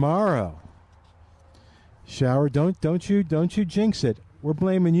 Mm-hmm. Tomorrow. Shower. Don't you jinx it. We're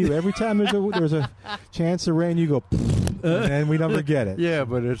blaming you every time there's a chance of rain. You go, and we never get it. Yeah,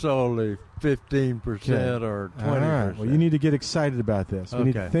 but it's only 15% or 20%. All right. Well, you need to get excited about this. We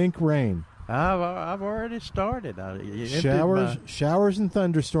need to think rain. I've already started. Showers and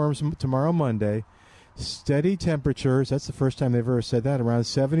thunderstorms tomorrow, Monday. Steady temperatures. That's the first time they've ever said that. Around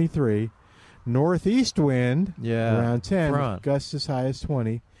 73. Northeast wind. Around 10. Gusts as high as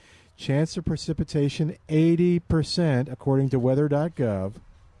 20. Chance of precipitation 80%, according to weather.gov.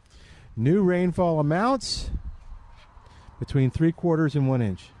 New rainfall amounts between 3/4 and 1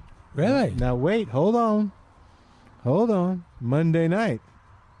 inch. Really? Now wait. Hold on. Monday night.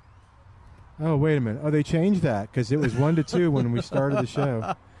 Oh, wait a minute. Oh, they changed that because it was 1 to 2 when we started the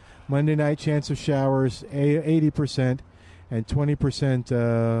show. Monday night, chance of showers 80% and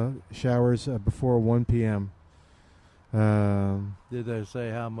 20% showers before 1 p.m. Did they say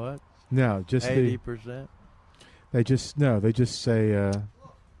how much? No, just 80%. They just say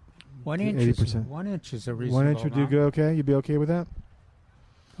 1 inch. 80%. 1 inch is a reasonable 1 inch would do good. Okay, you'd be okay with that?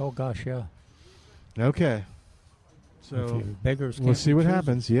 Oh gosh, yeah. Okay. So beggars. We'll see what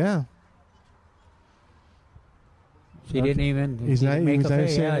happens. Yeah. He didn't even. He's not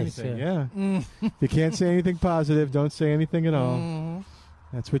saying anything. Yeah. If you can't say anything positive, don't say anything at all. Mm-hmm.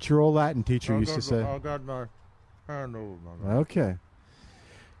 That's what your old Latin teacher used to say. I got my hand over my mouth. Okay.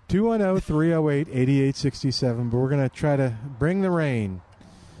 210-308-8867. But we're going to try to bring the rain.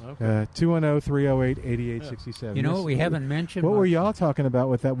 Okay. 210-308-8867. You know what we haven't mentioned? What were y'all talking about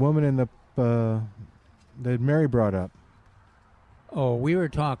with that woman in the that Mary brought up? Oh, we were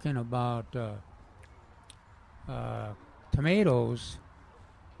talking about tomatoes.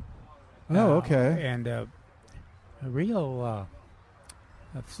 Oh, okay. And a real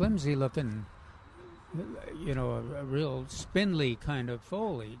flimsy looking, a real spindly kind of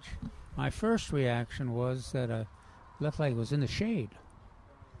foliage. My first reaction was that it looked like it was in the shade.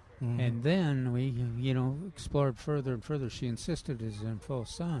 Mm-hmm. And then we, explored further and further. She insisted it's in full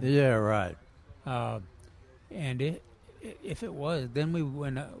sun. Yeah, right. And if it was, then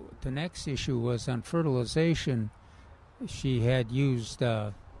the next issue was on fertilization. She had used,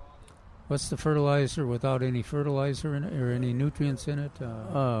 what's the fertilizer without any fertilizer in it or any nutrients in it?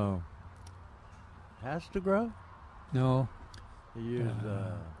 Has to grow? No. You used,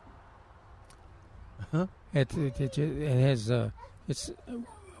 it has, it's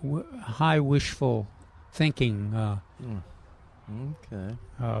high wishful thinking. Okay.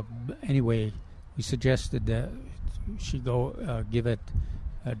 Anyway, we suggested that she go give it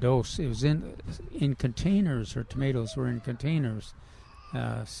a dose. It was in containers. Her tomatoes were in containers.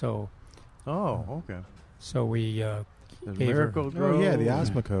 So. Oh, okay. So we gave Miracle her. Grow. Oh yeah, the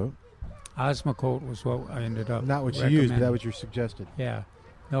Osmocote. Osmocote was what I ended up. Not what you used, but that was your suggested. Yeah.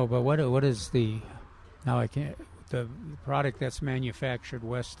 No, but what is the? Now I can't. The product that's manufactured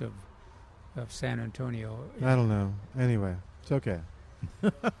west of San Antonio. I don't know. Anyway, it's okay.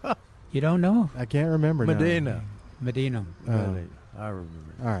 You don't know? I can't remember Medina. Medina. I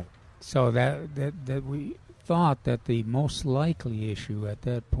remember. All right. So that we thought that the most likely issue at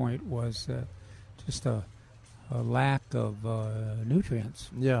that point was just a lack of nutrients.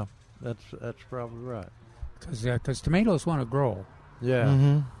 Yeah, that's probably right. Because tomatoes want to grow. Yeah.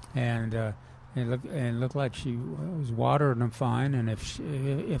 Mm-hmm. And looked like she was watering them fine, and if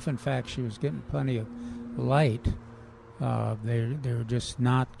in fact she was getting plenty of light, they were just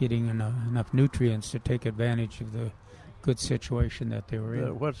not getting enough nutrients to take advantage of the good situation that they were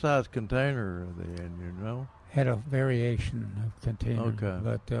in. What size container are they in? You know, had a variation of container. Okay,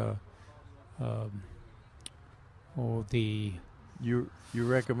 but the you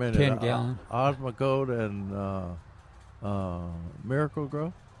recommended 10 gallon Osmocote and Miracle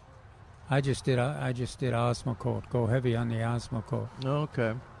Grow. I just did Osmocote. Go heavy on the Osmocote.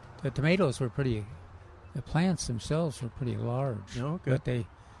 Okay. The tomatoes were pretty. The plants themselves were pretty large. Okay. But they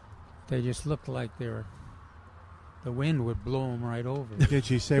just looked like the wind would blow them right over. Did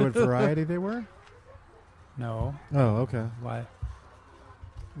she say what variety they were? No. Oh, okay. Why?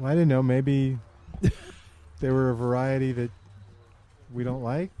 Well, I didn't know. Maybe they were a variety that we don't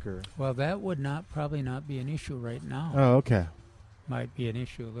like, or. Well, that would probably not be an issue right now. Oh, okay. Might be an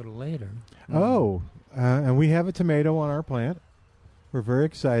issue a little later. Oh, and we have a tomato on our plant. We're very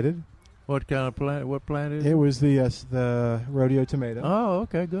excited. What kind of plant? What plant is it? It was the rodeo tomato. Oh,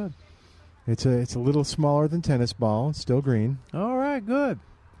 okay, good. It's a little smaller than tennis ball. It's still green. All right, good.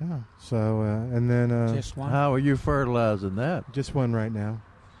 Yeah. So and then just one. How are you fertilizing that? Just one right now.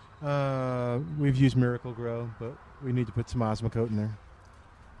 We've used Miracle Grow, but we need to put some Osmocote in there.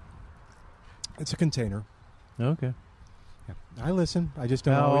 It's a container. Okay. Yeah. I listen. I just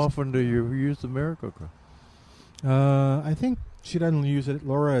don't. How often do you use the Miracle Grow? I think she doesn't use it.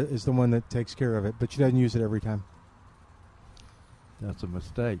 Laura is the one that takes care of it, but she doesn't use it every time. That's a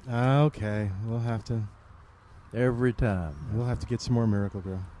mistake. Okay, we'll have to. Every time. We'll have to get some more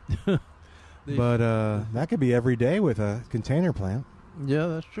Miracle-Gro. But that could be every day with a container plant. Yeah,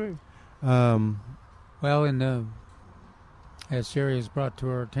 that's true. Well, as Jerry has brought to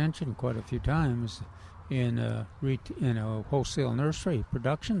our attention quite a few times, in a wholesale nursery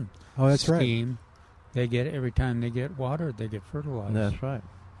production scheme, they get every time they get water, they get fertilizer. That's right.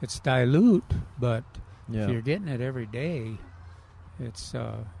 It's dilute, but if you're getting it every day, it's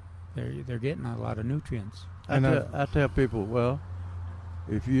they're getting a lot of nutrients. I tell people, well,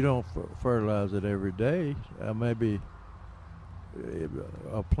 if you don't fertilize it every day, maybe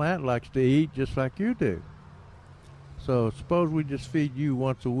a plant likes to eat just like you do. So suppose we just feed you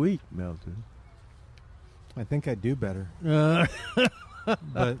once a week, Milton. I think I'd do better.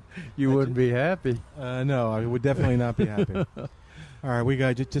 But you wouldn't be happy. No, I would definitely not be happy. All right, we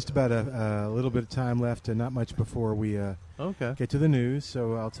got just about a little bit of time left, and not much before we get to the news.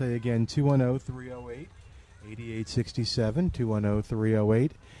 So I'll tell you again, 210-308-8867,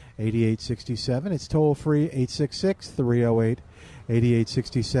 210-308-8867. It's toll-free,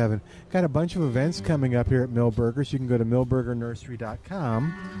 866-308-8867. Got a bunch of events coming up here at Milberger's. You can go to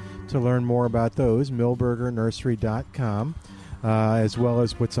millburgernursery.com to learn more about those, millburgernursery.com, as well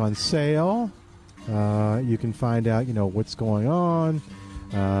as what's on sale. You can find out, what's going on,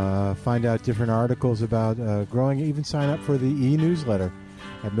 find out different articles about growing, even sign up for the e-newsletter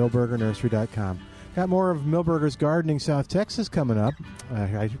at millburgernursery.com. Got more of Milberger's Gardening South Texas coming up.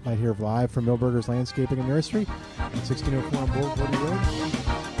 I might hear live from Milberger's Landscaping and Nursery at 1604 on Bull Woody Road.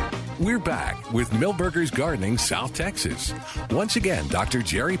 We're back with Milberger's Gardening South Texas. Once again, Dr.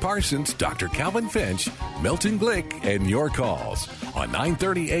 Jerry Parsons, Dr. Calvin Finch, Milton Glick, and your calls on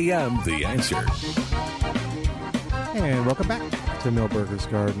 9:30 a.m. The Answer. And welcome back to Milberger's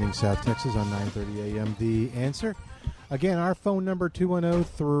Gardening South Texas on 9:30 a.m. The Answer. Again, our phone number,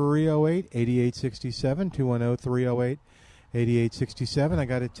 210-308-8867, 210-308-8867. I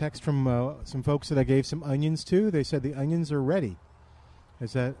got a text from some folks that I gave some onions to. They said the onions are ready.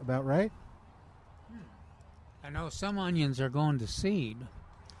 Is that about right? I know some onions are going to seed.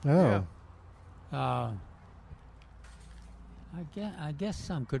 Oh. Yeah. I guess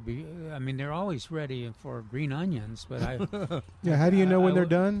some could be. I mean, they're always ready for green onions, but yeah. How do you know when they're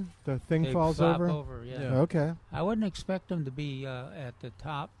done? The thing falls over. Yeah. Okay. I wouldn't expect them to be at the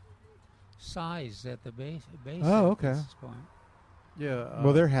top size at the base. Oh, okay. At this point. Yeah.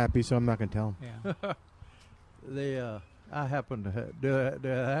 Well, they're happy, so I'm not going to tell them. Yeah. I happen to do they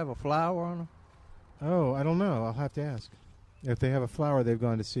have a flower on them? Oh, I don't know. I'll have to ask. If they have a flower, they've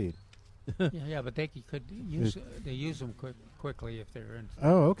gone to seed. Yeah, but they could use them quickly if they're in.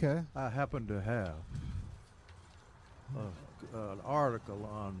 Oh, okay. I happen to have an article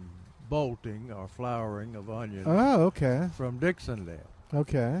on bolting or flowering of onions. Oh, okay. From Dixondale.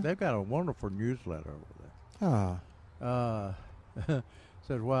 Okay. They've got a wonderful newsletter over there.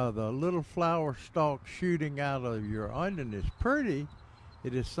 Said while the little flower stalk shooting out of your onion is pretty,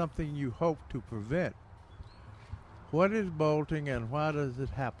 it is something you hope to prevent. What is bolting and why does it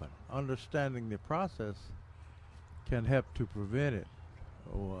happen? Understanding the process can help to prevent it.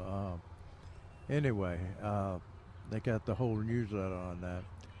 Anyway, they got the whole newsletter on that.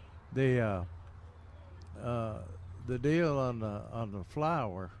 The deal on the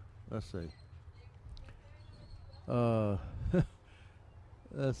flower. Let's see.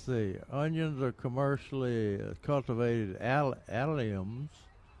 Let's see. Onions are commercially cultivated alliums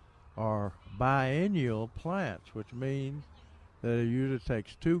are biennial plants, which means that it usually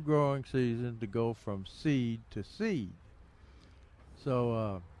takes 2 growing seasons to go from seed to seed.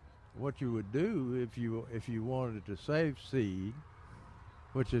 So what you would do if you wanted to save seed,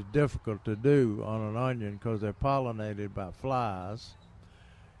 which is difficult to do on an onion because they're pollinated by flies.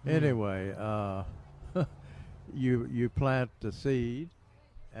 Anyway, you plant the seed,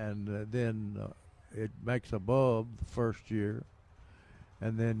 and then it makes a bulb the first year,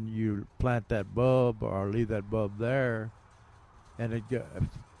 and then you plant that bulb or leave that bulb there, and it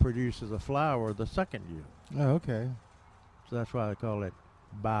produces a flower the second year. Oh, okay. So that's why I call it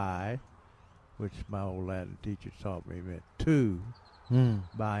bi, which my old Latin teacher taught me meant 2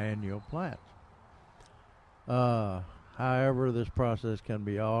 biennial plants. However, this process can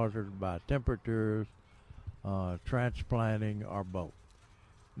be altered by temperatures, transplanting, or both.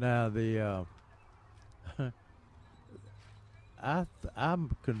 Now, I'm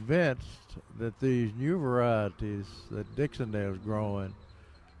convinced that these new varieties that Dixondale's growing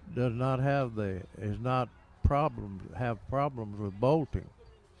does not have problems with bolting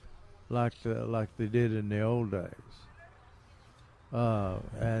like they did in the old days.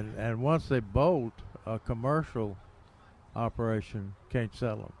 And once they bolt, a commercial operation can't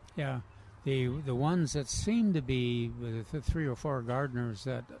sell them. Yeah. The ones that seem to be the 3 or 4 gardeners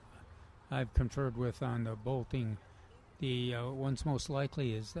that I've conferred with on the bolting, the ones most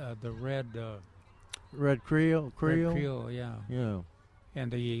likely is the red Creole. Red Creole, yeah. Yeah.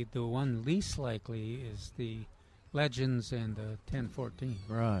 And the one least likely is the Legends and the 1014.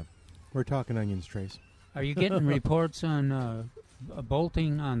 Right. We're talking onions, Trace. Are you getting reports on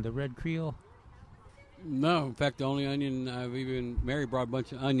bolting on the Red Creole? No, in fact, the only onion Mary brought a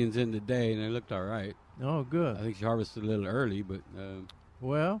bunch of onions in today, and they looked all right. Oh, good. I think she harvested a little early, but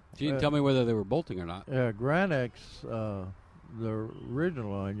she didn't tell me whether they were bolting or not. Granex, the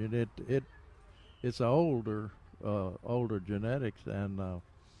original onion, it's older genetics, and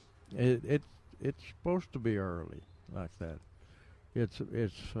it's supposed to be early like that. Its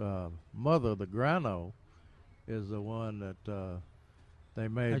mother, the Grano, is the one that they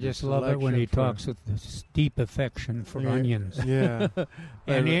made. I just love it when he talks with this deep affection for onions. Yeah.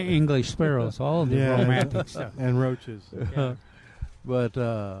 And English sparrows, all the romantic stuff. And roaches. Yeah. But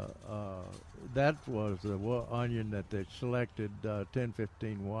that was the onion that they selected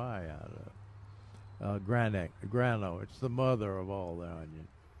 1015Y out of. Grano. It's the mother of all the onion.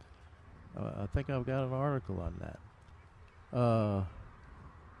 I think I've got an article on that.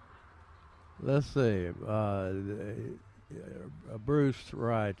 Let's see. Bruce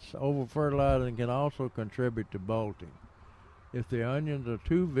writes, over-fertilizing can also contribute to bolting. If the onions are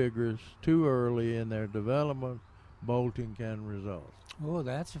too vigorous, too early in their development, bolting can result. Oh,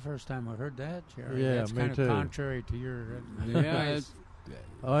 that's the first time I've heard that, Jerry. Yeah, that's me kind too. of contrary to your advice.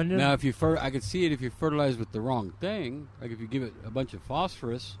 Onion? Now, if I could see it if you fertilize with the wrong thing, like if you give it a bunch of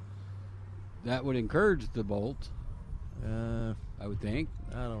phosphorus, that would encourage the bolt. I would think.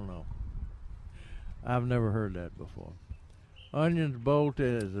 I don't know. I've never heard that before. Onions bolt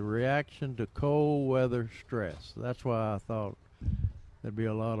as a reaction to cold weather stress. That's why I thought there'd be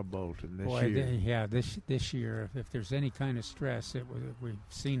a lot of bolting this year. This year, if there's any kind of stress, we've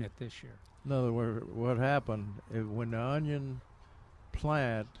seen it this year. In other words, what happened when the onion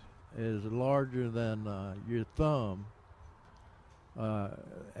plant is larger than your thumb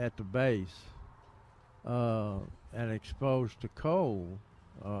at the base and exposed to cold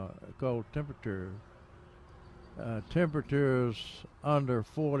temperatures under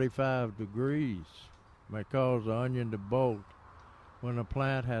 45 degrees may cause the onion to bolt when the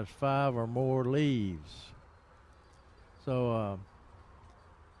plant has 5 or more leaves. So,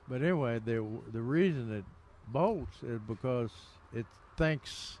 but anyway, the reason it bolts is because it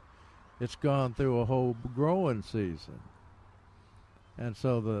thinks it's gone through a whole growing season. And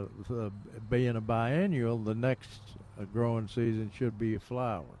so the being a biennial, the next growing season should be a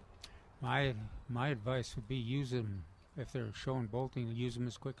flower. My advice would be use them, if they're showing bolting, use them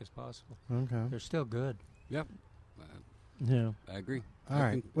as quick as possible. Okay. They're still good. Yep. Yeah. I agree. All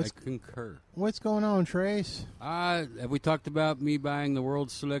right. I concur. What's going on, Trace? Have we talked about me buying the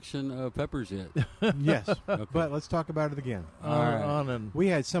world's selection of peppers yet? Yes. Okay. But let's talk about it again. All right. We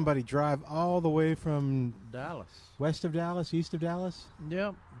had somebody drive all the way from Dallas. West of Dallas, east of Dallas?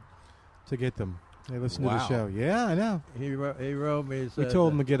 Yep. To get them. They listened to the show. Yeah, I know. He wrote me. We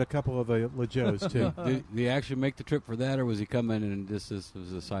told him to get a couple of the LeJoes, too. Did he actually make the trip for that, or was he coming and this was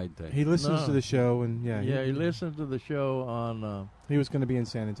a side thing? He listens to the show, and he listened to the show on. He was going to be in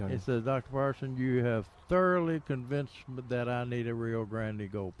San Antonio. He said, Dr. Parson, you have thoroughly convinced me that I need a Rio Grande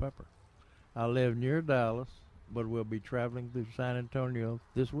Gold pepper. I live near Dallas, but we'll be traveling through San Antonio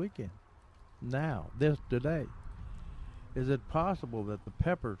this weekend. Today. Is it possible that the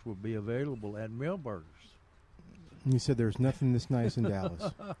peppers will be available at Milberger's? He said there's nothing this nice in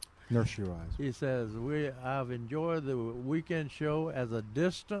Dallas, nursery-wise. He says, I've enjoyed the weekend show as a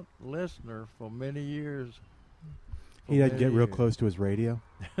distant listener for many years. He had to get real close to his radio.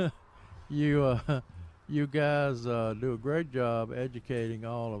 You guys do a great job educating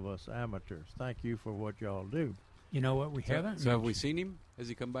all of us amateurs. Thank you for what y'all do. You know what we haven't? So have we seen him? Has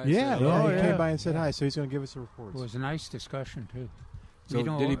he come by? Yeah, he came by and said hi. So he's going to give us a report. It was a nice discussion too. So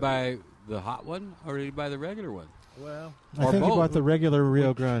did he buy the hot one or did he buy the regular one? Well, I think he bought the regular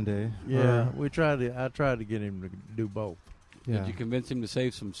Rio Grande. Yeah, I tried to get him to do both. Yeah. Did you convince him to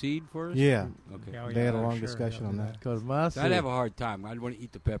save some seed for us? Yeah. Okay. They had a long discussion on that. Because I'd have a hard time. I'd want to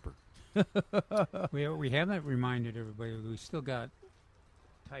eat the pepper. We haven't reminded everybody. We still got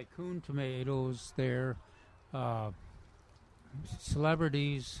Tycoon tomatoes there.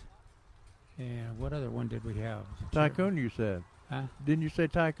 Celebrities, and what other one did we have? Tycoon, you said. Huh? Didn't you say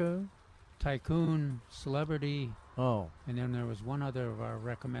Tycoon? Tycoon, Celebrity. Oh. And then there was one other of our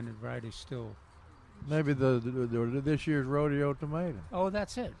recommended varieties still. Maybe the this year's rodeo tomato. Oh,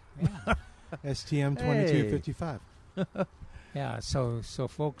 that's it. Yeah. STM 2255. Yeah, so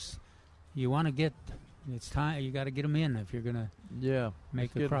folks, you want to get, it's time, you got to get them in if you're going to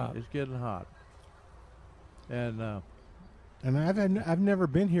make a crop. It's getting hot. And I've never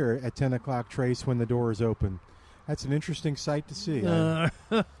been here at 10 o'clock, Trace, when the door is open. That's an interesting sight to see.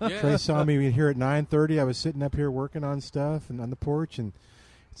 Trace saw me here at 9:30. I was sitting up here working on stuff and on the porch, and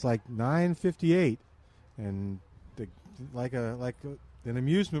it's like 9:58, and like an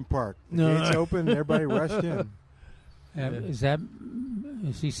amusement park. The gates open, everybody rushed in. Is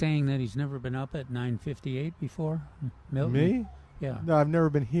he saying that he's never been up at 9:58 before? Milton? Me? Yeah. No, I've never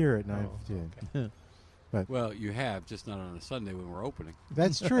been here at 9:58. Okay. But well, you have, just not on a Sunday when we're opening.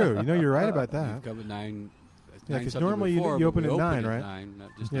 That's true. You're right about that. You come at 9. Yeah, because normally you open at 9, right? 9,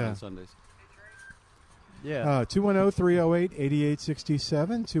 not just on Sundays. Yeah.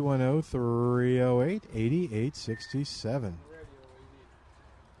 210-308-8867. 210-308-8867.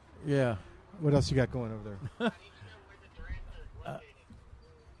 Yeah. What else you got going over there?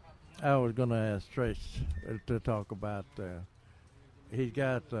 I was going to ask Trace to talk about. He's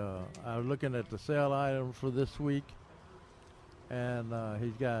got. I was looking at the sale items for this week, and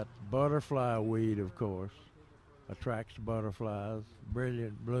he's got butterfly weed, of course, attracts butterflies,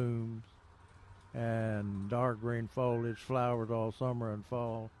 brilliant blooms, and dark green foliage, flowers all summer and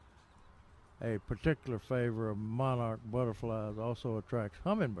fall. A particular favor of monarch butterflies also attracts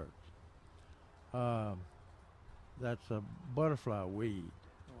hummingbirds. That's a butterfly weed.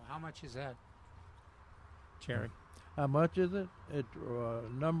 How much is that, Cherry? How much is it?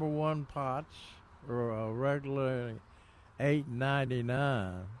 Number one pots are regularly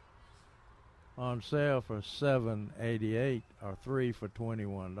 $8.99, on sale for $7.88, or 3 for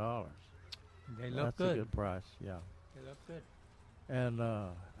 $21. They look That's good. A good price. Yeah. They look good. And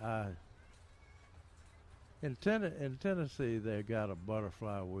in Tennessee, they got a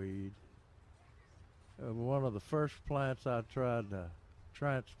butterfly weed. One of the first plants I tried to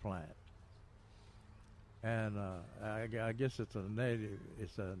transplant, and I guess it's a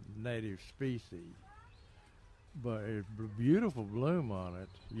native species, but it's beautiful bloom on it,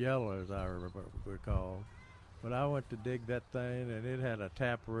 yellow as I recall. But I went to dig that thing, and it had a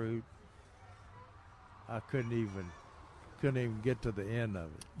tap root. I couldn't even get to the end of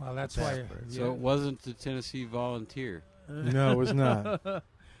it. Well, that's why. So it wasn't the Tennessee Volunteer. No, it was not.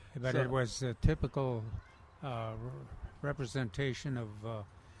 But it was a typical representation of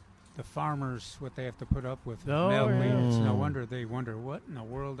the farmers, what they have to put up with. Milkweeds. No wonder they wonder, what in the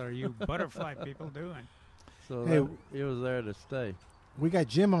world are you butterfly people doing? So it was there to stay. We got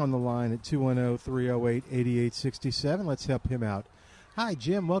Jim on the line at 210-308-8867. Let's help him out. Hi,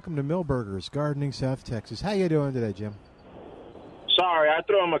 Jim. Welcome to Millburgers, Gardening, South Texas. How you doing today, Jim? Sorry, I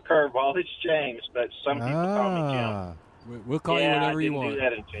threw him a curveball. It's James, but some people call me Jim. We'll call you whatever you want. I didn't do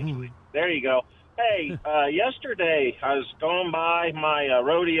that intentionally. There you go. Hey, yesterday I was going by my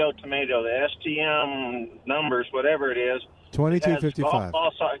rodeo tomato, the STM numbers, whatever it is. 2255.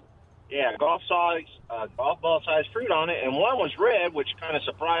 Golf ball size fruit on it, and one was red, which kind of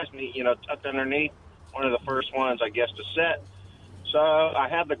surprised me, tucked underneath, one of the first ones, I guess, to set. So I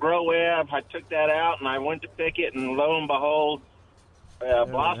had the grow web, I took that out, and I went to pick it, and lo and behold,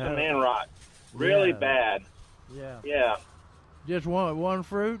 blossom end rot. Really bad. Yeah. Just one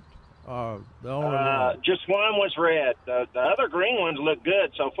fruit? The only one? Just one was red. The other green ones look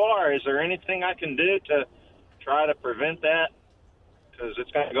good so far. Is there anything I can do to try to prevent that? Because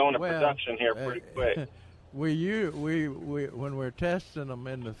it's going to go into production here pretty quick. We when we're testing them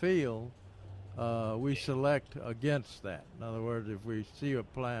in the field, we select against that. In other words, if we see a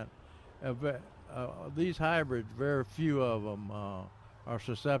plant, these hybrids, very few of them are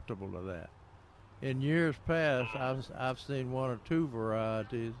susceptible to that. In years past, I've seen one or two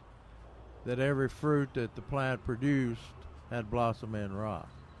varieties that every fruit that the plant produced had blossom end rot.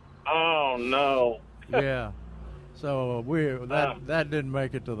 Oh no! Yeah, so that didn't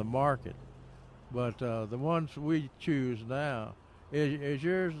make it to the market. But the ones we choose now, is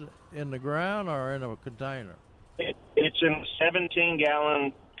yours in the ground or in a container? It's in a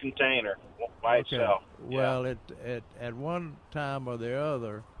 17-gallon container by itself. Well, at one time or the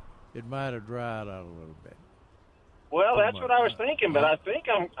other, it might have dried out a little bit. Well, that's what I was thinking, but I think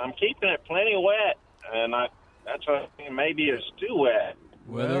I'm keeping it plenty wet, and that's what I think, maybe it's too wet.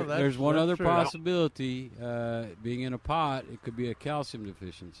 Well, there's one other possibility. Being in a pot, it could be a calcium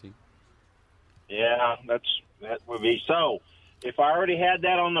deficiency. Yeah, that would be so. If I already had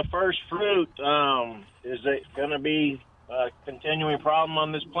that on the first fruit, is it going to be a continuing problem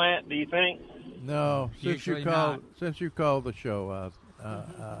on this plant, do you think? No, since you called the show,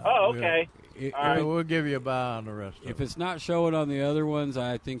 okay. We'll give you a buy on the rest of it. If it's not showing on the other ones,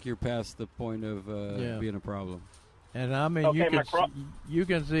 I think you're past the point of being a problem. And I mean, you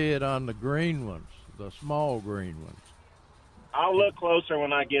can see it on the green ones, the small green ones. I'll look closer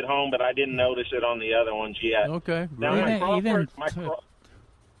when I get home, but I didn't notice it on the other ones yet. Okay. Now,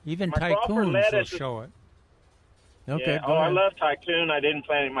 even tycoons will show it. Okay. Yeah. I love Tycoon. I didn't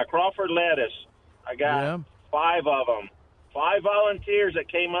plant it. My Crawford lettuce, I got 5 of them. 5 volunteers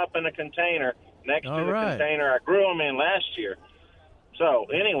that came up in a container next to the container I grew them in last year. So,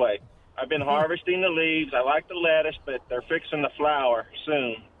 anyway, I've been harvesting the leaves. I like the lettuce, but they're fixing the flower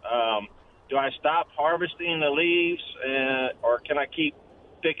soon. Do I stop harvesting the leaves, or can I keep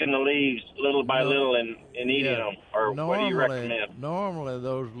picking the leaves little by little and eating them? Or what do you recommend? Normally,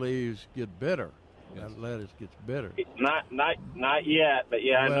 those leaves get bitter. That lettuce gets bitter. Not yet, but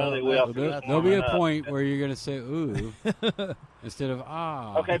I know they will. There'll be a point where you're going to say "ooh" instead of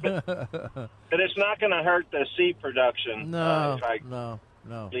 "ah." Okay, but it's not going to hurt the seed production. No.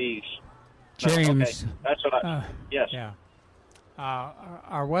 Leaves. James, okay. That's what I. Yes. Yeah.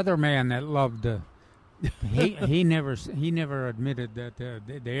 Our weatherman that loved. He never admitted that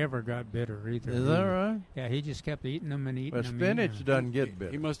they ever got bitter either. Is that right? Yeah, he just kept eating them and eating them. But spinach doesn't get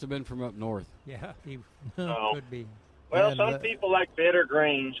bitter. He must have been from up north. Yeah, he could be. Well, some people like bitter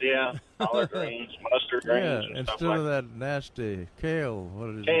greens, collard greens, mustard greens. Yeah, instead of that nasty kale, what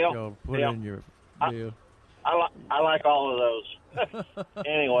is it called? Put in your deal. I like all of those.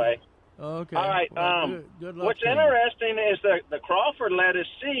 Anyway. Okay. All right. Good luck What's interesting is the Crawford lettuce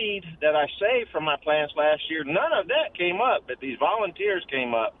seed that I saved from my plants last year. None of that came up, but these volunteers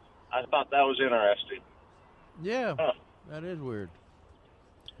came up. I thought that was interesting. Yeah, that is weird.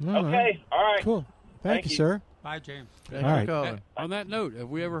 All right. Cool. Thank you, sir. Bye, James. Thanks for calling. On that note, have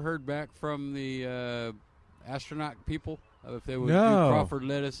we ever heard back from the astronaut people if they would do No. Crawford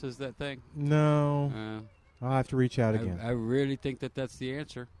lettuce as that thing? No. I'll have to reach out again. I really think that's the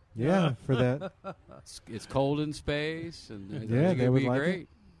answer. Yeah, for that. It's cold in space, and I think they it'd would be like great. it.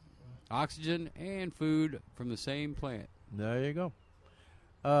 Oxygen and food from the same plant. There you go.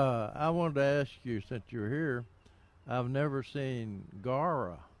 I wanted to ask you, since you're here, I've never seen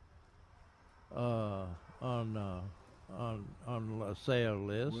Gara on a sale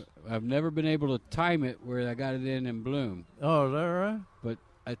list. I've never been able to time it where I got it in bloom. Oh, is that right? But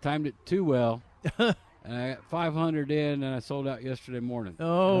I timed it too well. And I got 500 in, and I sold out yesterday morning.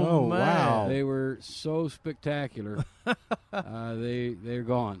 Oh man. Wow! They were so spectacular. They're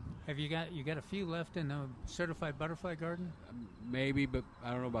gone. Have you got a few left in the certified butterfly garden? Maybe, but I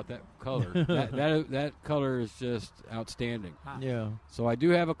don't know about that color. that color is just outstanding. Yeah. So I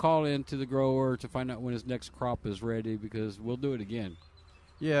do have a call in to the grower to find out when his next crop is ready, because we'll do it again.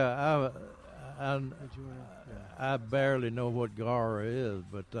 Yeah, I barely know what Gara is,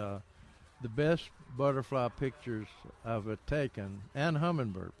 but the best butterfly pictures I've taken, and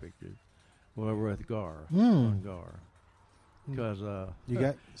hummingbird pictures, were with Gara. On Gara. Because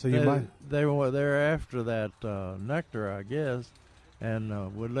they were there after that nectar, I guess,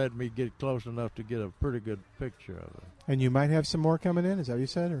 and would let me get close enough to get a pretty good picture of it. And you might have some more coming in. Is that what you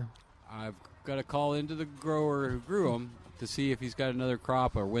said? Or I've got to call into the grower who grew them to see if he's got another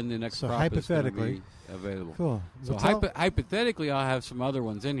crop or when the next crop is going to be available. Cool. So hypothetically, I'll have some other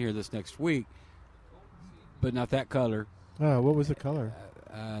ones in here this next week, but not that color. Oh, what was the color?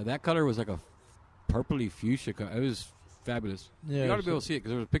 That color was like a purpley fuchsia color. It was fabulous. Yeah, you ought to be able to see it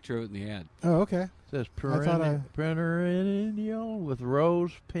because there was a picture of it in the ad. Oh, okay. It says perennial with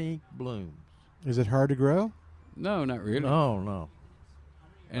rose pink blooms. Is it hard to grow? No, not really. No.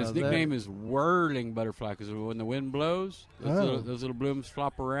 And its nickname is whirling butterfly because when the wind blows, those little blooms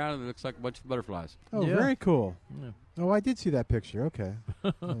flop around and it looks like a bunch of butterflies. Oh, yeah. Very cool. Yeah. Oh, I did see that picture. Okay.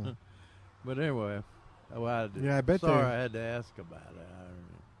 Yeah. But anyway, I bet I had to ask about it.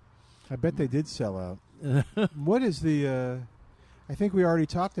 I bet they did sell out. What is the? I think we already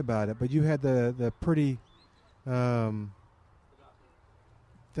talked about it, but you had the pretty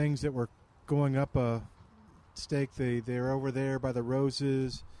things that were going up a stake. They're over there by the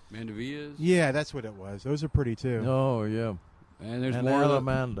roses. Mandavillas? Yeah, that's what it was. Those are pretty too. Oh yeah, and there's more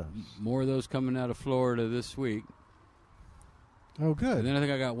of those coming out of Florida this week. Oh, good. And then I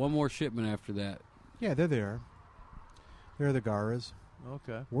think I got one more shipment after that. Yeah, they're there. They're the Garas.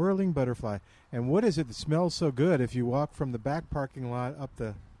 Okay. Whirling butterfly. And what is it that smells so good if you walk from the back parking lot up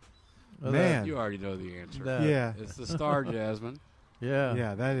the... Man. You already know the answer. Yeah. It's the star jasmine. Yeah.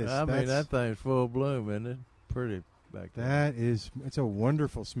 Yeah, that is... I mean, that thing's full bloom, isn't it? Pretty back there. That is... It's a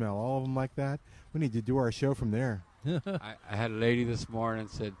wonderful smell. All of them like that. We need to do our show from there. I had a lady this morning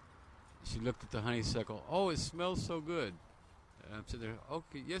said, she looked at the honeysuckle. Oh, it smells so good. And I'm sitting there,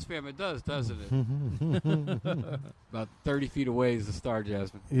 okay, yes, ma'am, it does, doesn't it? About 30 feet away is the star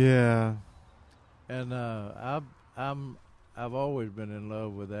jasmine. Yeah. And I I've always been in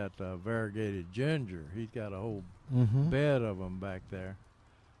love with that variegated ginger. He's got a whole bed of them back there,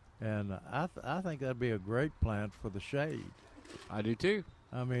 and I think that'd be a great plant for the shade. I do too.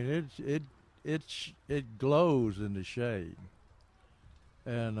 I mean, it glows in the shade.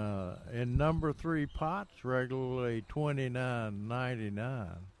 And in number 3 pots, regularly $29.99.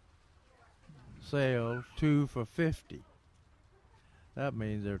 Sales 2 for $50. That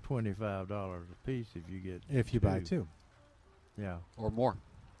means they're $25 a piece if you buy 2. Yeah, or more.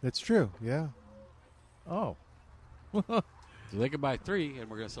 That's true. Yeah. Oh. So they can buy 3, and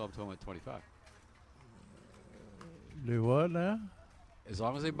we're going to sell them to them at $25. Do what now? As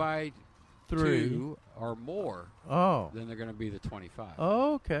long as they buy 3 2 or more, then they're going to be the $25.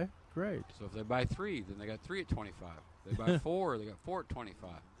 Oh, okay, great. So if they buy 3, then they got 3 at $25. They buy 4, they got 4 at $25.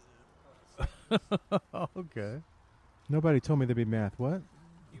 Okay. Nobody told me there'd be math. What? Do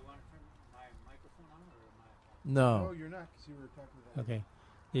you want to turn my microphone on? No. Oh, you're not, because you were talking about. Okay.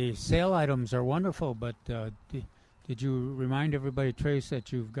 The sale items are wonderful, but did you remind everybody, Trace,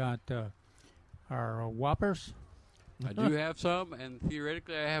 that you've got our Whoppers? I do have some, and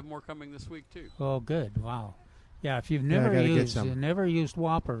theoretically, I have more coming this week too. Oh, good! Wow, yeah. If you've never used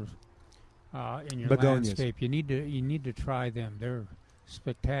Whoppers in your Begonias. landscape, you need to try them. They're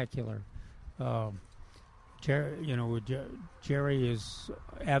spectacular. Jerry has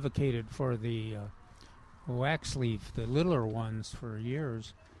advocated for the wax leaf, the littler ones, for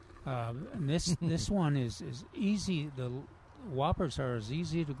years. And this one is easy. The Whoppers are as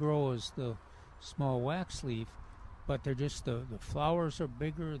easy to grow as the small wax leaf, but they're just the flowers are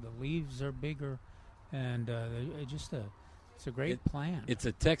bigger, the leaves are bigger, and it's a great plant. It's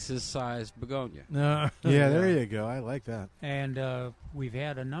a Texas-sized begonia. Yeah, there you go. I like that. And we've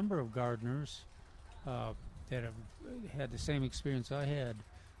had a number of gardeners that have had the same experience I had.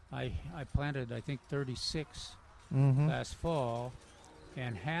 I planted, I think, 36 last fall,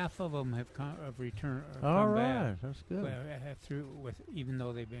 and half of them have returned. All come right, back, that's good. Even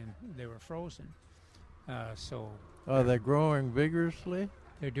though they were frozen. Are they growing vigorously?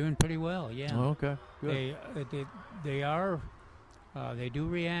 They're doing pretty well. Yeah. Oh, okay. Good. They are. They do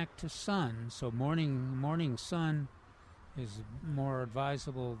react to sun. So morning sun is more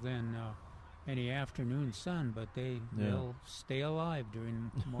advisable than any afternoon sun, but they'll stay alive during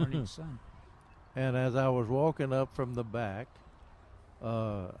morning sun. And as I was walking up from the back,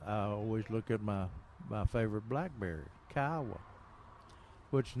 I always look at my favorite blackberry, Kiowa,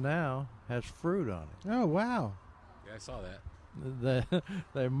 which now has fruit on it. Oh, wow. Yeah, I saw that.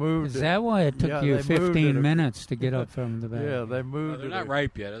 They moved. Is that why it took you 15 minutes to get up from the back? Yeah, they moved. No, they're not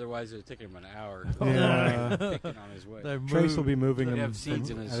ripe yet. Otherwise, it would take him an hour. Picking on his way. Trace will be moving them have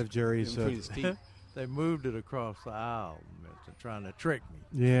seeds in out of Jerry's. His teeth. They moved it across the aisle, trying to trick me.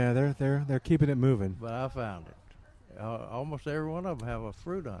 Yeah, they're keeping it moving. But I found it. Almost every one of them have a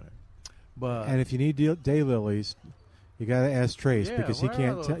fruit on it. And if you need daylilies, you got to ask Trace because he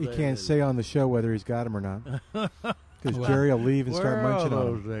can't say on the show whether he's got them or not. Because Jerry will leave and start munching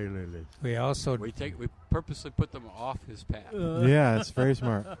on them. We purposely put them off his path. Yeah, it's very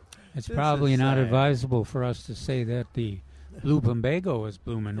smart. It's probably not advisable for us to say that the blue plumbago is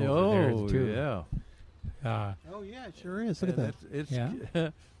blooming over there too. Yeah. It sure is. Look at that. It's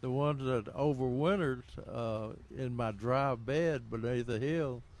the ones that overwintered in my dry bed beneath the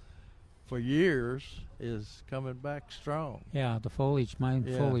hill for years is coming back strong. Yeah, the foliage.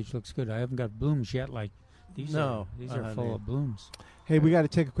 Foliage looks good. I haven't got blooms yet. Like these are full of blooms. Hey, we got to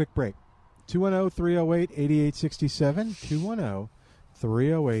take a quick break. 210-308-8867.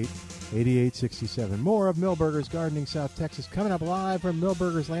 210-308-8867. More of Milberger's Gardening South Texas coming up live from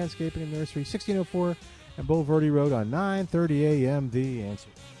Milberger's Landscaping and Nursery, 1604 and Boulevardy Road on 9:30 a.m. The Answer.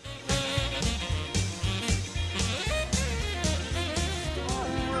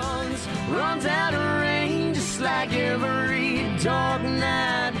 Runs out of rain just like every dark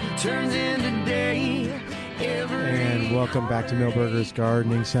night turns into day. And welcome back to Milberger's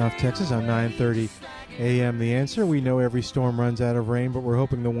Gardening South Texas on 9:30 a.m. The Answer. We know every storm runs out of rain, but we're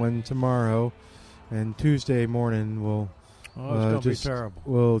hoping the one tomorrow and Tuesday morning will it's going to be terrible.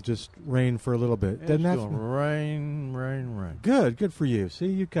 Will just rain for a little bit. It's going to rain. Good for you. See,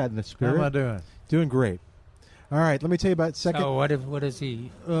 you got in the spirit. How am I doing? Doing great. All right, let me tell you about Second. Oh, what is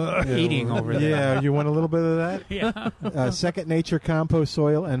he eating over there? Yeah, you want a little bit of that? Yeah. Second Nature Compost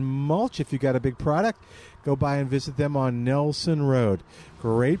Soil and Mulch. If you got a big product, go by and visit them on Nelson Road.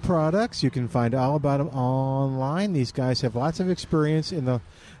 Great products. You can find all about them online. These guys have lots of experience in the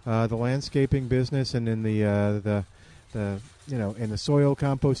landscaping business and in the in the soil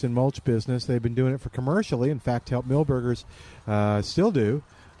compost and mulch business. They've been doing it for commercially. In fact, help Milberger's still do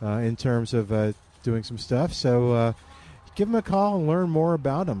in terms of doing some stuff. So give them a call and learn more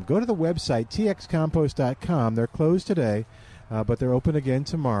about them. Go to the website, txcompost.com. They're closed today, but they're open again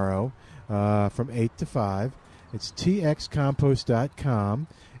tomorrow from 8 to 5. It's txcompost.com.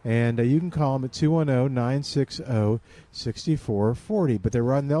 And you can call them at 210-960-6440. But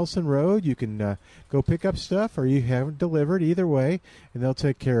they're on Nelson Road. You can go pick up stuff, or you have it delivered. Either way, and they'll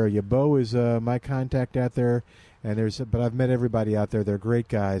take care of you. Bo is my contact out there, but I've met everybody out there. They're great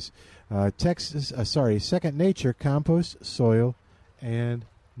guys. Second Nature Compost, Soil, and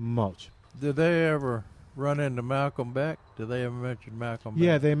Mulch. Did they ever run into Malcolm Beck? Did they ever mention Malcolm Beck?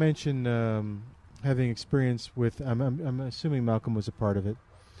 Yeah, they mentioned having experience with. I'm assuming Malcolm was a part of it.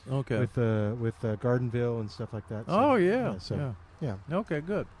 Okay. With Gardenville and stuff like that. So, yeah. Yeah. Okay,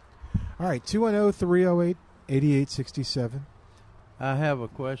 good. All right, 210-308-8867. I have a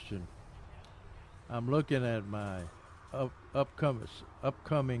question. I'm looking at my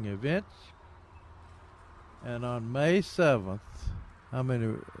upcoming events, and on May 7th, how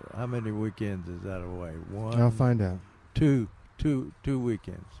many weekends is that away? One. I'll find out. Two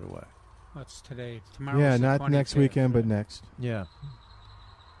weekends away. What's today? Tomorrow. Yeah, not next weekend, but next. Yeah.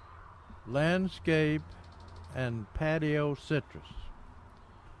 Landscape and Patio Citrus,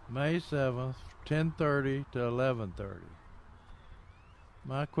 May 7th, 10:30 to 11:30.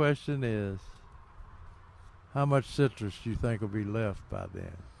 My question is, how much citrus do you think will be left by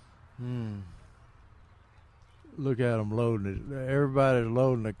then? Look at them loading it. Everybody's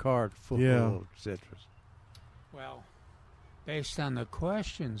loading the cart full of citrus. Well, based on the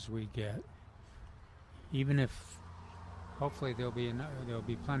questions we get, even if hopefully there'll be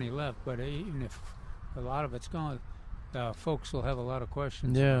plenty left, but even if a lot of it's gone, folks will have a lot of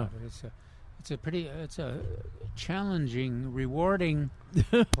questions. Yeah, about it. It's a challenging, rewarding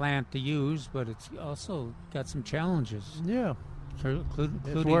plant to use, but it's also got some challenges. Yeah, including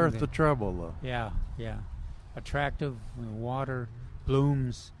it's worth the trouble, though. Yeah. Attractive, water,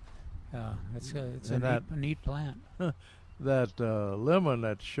 blooms. It's a neat plant. That lemon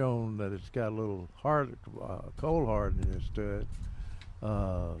that's shown that it's got a little cold hardness to it.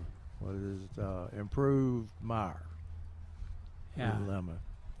 What is it? Improved Meyer. Yeah. Lemon,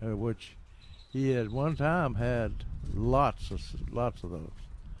 which he at one time had lots of those.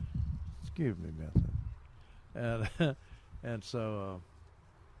 Excuse me, Beth. And so,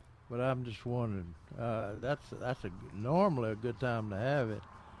 but I'm just wondering. That's normally a good time to have it,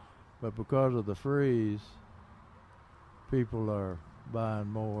 but because of the freeze, people are buying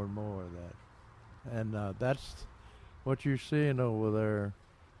more and more of that. And that's what you're seeing over there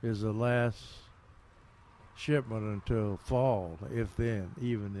is the last shipment until fall,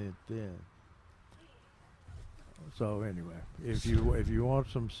 even if then. So anyway, if you want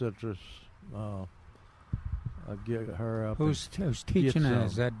some citrus, get her up. Who's teaching it?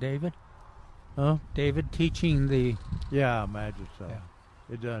 Is that David? Huh? David teaching the... Yeah, I imagine so. Yeah.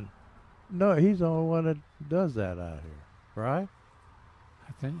 It doesn't... No, he's the only one that does that out here. Right?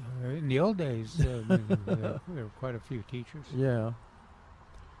 I think in the old days, there were quite a few teachers. Yeah.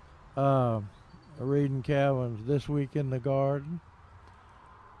 Reading Calvin's This Week in the Garden,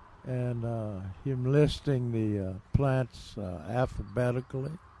 and him listing the plants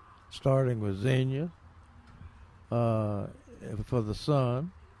alphabetically, starting with zinnia for the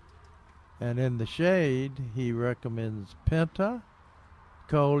sun. And in the shade, he recommends Penta,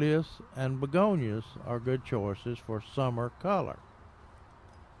 Coleus, and Begonias are good choices for summer color.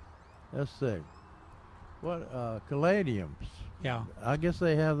 Let's see. What caladiums? Yeah, I guess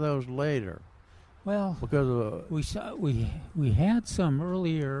they have those later. Well, because we had some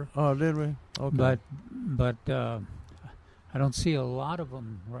earlier. Oh, did we? Okay. But I don't see a lot of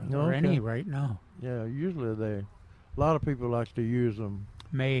them or any right now. Yeah, usually a lot of people like to use them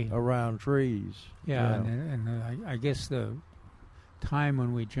around trees. Yeah, and I guess the time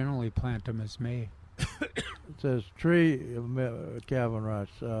when we generally plant them is May. It says Calvin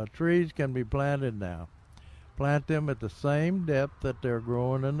writes, trees can be planted now. Plant them at the same depth that they're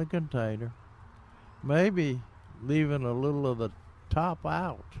growing in the container. Maybe leaving a little of the top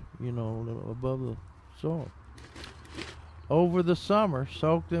out, a little above the soil. Over the summer,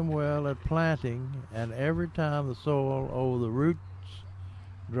 soak them well at planting, and every time the soil over the roots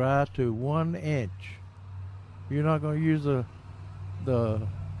dry to 1 inch. You're not going to use the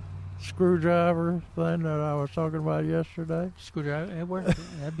screwdriver thing that I was talking about yesterday? Screwdriver,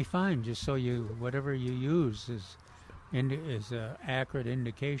 that'd be fine. Just so whatever you use is an accurate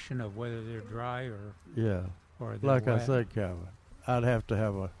indication of whether they're dry or they're like wet. I said, Calvin, I'd have to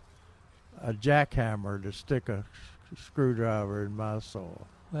have a jackhammer to stick a screwdriver in my soil.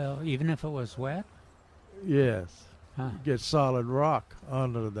 Well, even if it was wet? Yes. Huh. Get solid rock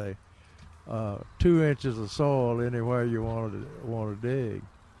under the 2 inches of soil anywhere you want to dig.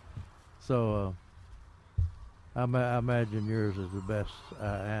 So I imagine yours is the best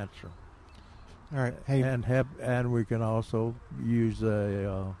answer. All right, hey, and we can also use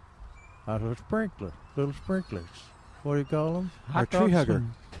a sprinkler, little sprinklers. What do you call them? Our tree hugger.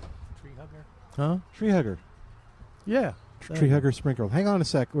 Tree hugger. Huh? Tree hugger. Yeah. Tree hugger sprinkler. Hang on a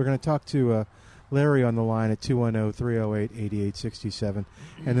sec. We're going to talk to Larry on the line at 210-308-8867,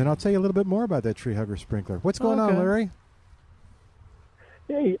 and then I'll tell you a little bit more about that tree hugger sprinkler. What's going on, Larry?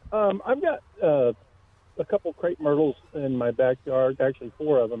 Hey, I've got a couple crepe myrtles in my backyard, actually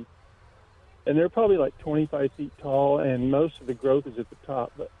 4 of them, and they're probably like 25 feet tall, and most of the growth is at the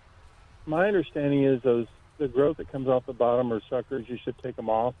top. But my understanding is the growth that comes off the bottom are suckers. You should take them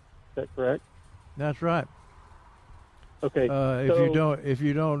off. Is that correct? That's right. Okay. If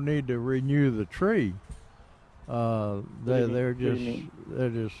you don't need to renew the tree, they're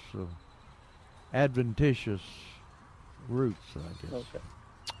just adventitious roots, I guess. Okay.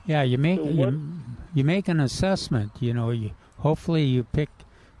 Yeah, you make an assessment. Hopefully you pick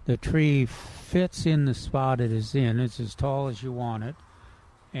the tree fits in the spot it is in. It's as tall as you want it,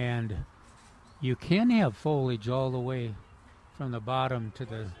 and you can have foliage all the way from the bottom to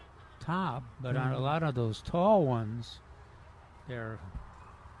the top. But on a lot of those tall ones, the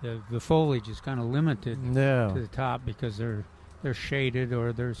foliage is kind of limited to the top because they're shaded,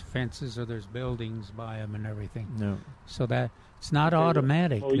 or there's fences, or there's buildings by them and everything. No. So that it's not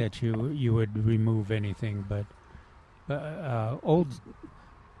automatic that you would remove anything, but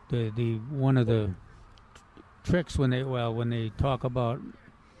one of the tricks when they talk about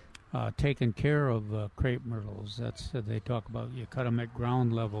taking care of crepe myrtles, they talk about you cut them at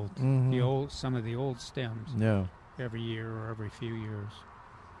ground level, some of the old stems. Yeah. Every year or every few years.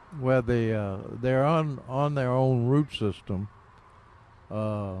 Well, they're on their own root system,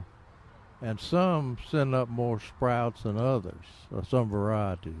 and some send up more sprouts than others. Some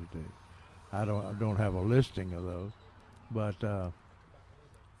varieties do. I don't have a listing of those, but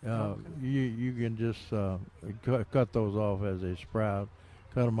you can just cut those off as they sprout.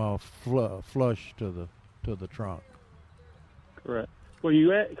 Cut them off flush to the trunk. Correct. Well,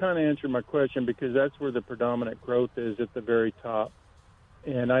 you kind of answered my question, because that's where the predominant growth is, at the very top.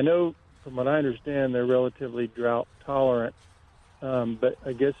 And I know, from what I understand, they're relatively drought tolerant. But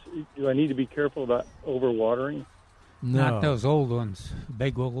I guess, do I need to be careful about overwatering? No. Not those old ones,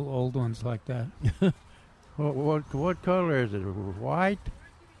 big old ones like that. What color is it? White?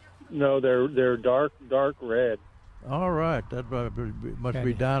 No, they're dark red. All right, that must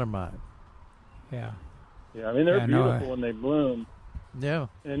be dynamite. Yeah. Yeah, I mean, they're beautiful when they bloom. Yeah.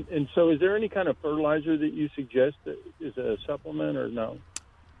 And so is there any kind of fertilizer that you suggest that is a supplement, or no?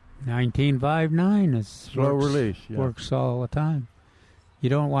 1959 is slow release. Yeah. Works all the time. You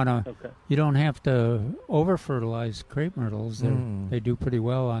don't want to. Okay. You don't have to over fertilize crepe myrtles. They do pretty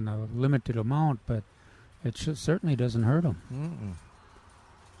well on a limited amount, but it certainly doesn't hurt them.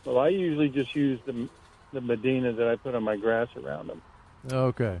 Well, I usually just use the Medina that I put on my grass around them.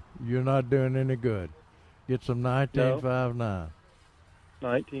 Okay, you're not doing any good. Get some 1959.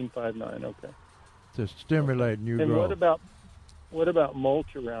 1959, okay. To stimulate new growth. And what about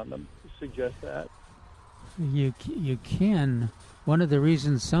mulch around them? Suggest that? You can. One of the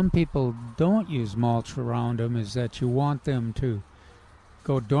reasons some people don't use mulch around them is that you want them to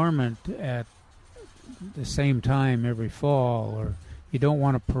go dormant at the same time every fall, or you don't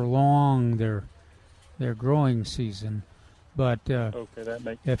want to prolong their growing season. But okay, that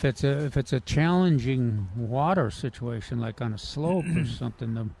makes if it's a challenging water situation, like on a slope or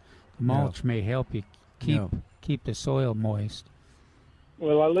something, the mulch may help you keep the soil moist.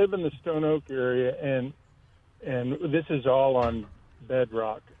 Well, I live in the Stone Oak area, and this is all on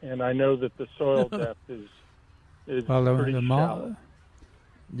bedrock, and I know that the soil depth is pretty shallow.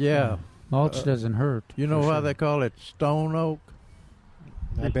 Yeah, mulch doesn't hurt. You know why they call it Stone Oak?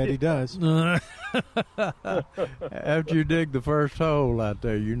 I bet he does. After you dig the first hole out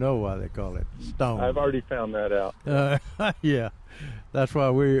there, you know why they call it stone. I've already found that out. Yeah, that's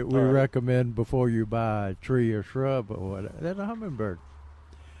why we recommend before you buy a tree or shrub or whatever. That's a hummingbird.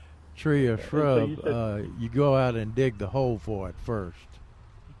 Tree or shrub, you go out and dig the hole for it first.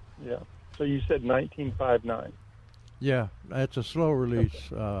 Yeah. So you said 1959. Yeah, that's a slow release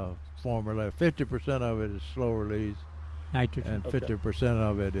formula. 50% of it is slow release. Nitrogen. And 50%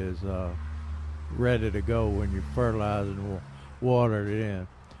 of it is ready to go when you fertilize and water it in.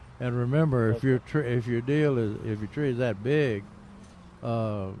 And remember, if your tree is that big,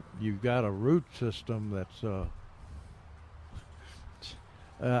 you've got a root system that's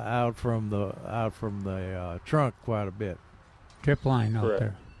out from the trunk quite a bit. Drip line out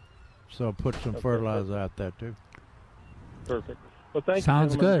there. So put some fertilizer out there, too. Perfect. Well, thank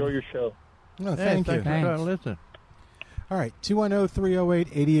Sounds you. Good. Enjoy your show. No, thank you. Thanks for listening. All right,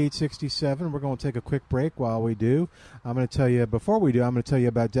 210-308-8867. We're going to take a quick break. While we do, I'm going to tell you, before we do, I'm going to tell you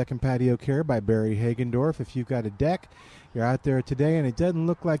about Deck and Patio Care by Barry Hagendorf. If you've got a deck, you're out there today, and it doesn't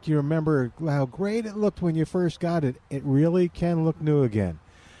look like you remember how great it looked when you first got it, it really can look new again.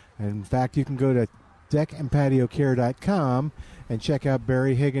 And in fact, you can go to deckandpatiocare.com and check out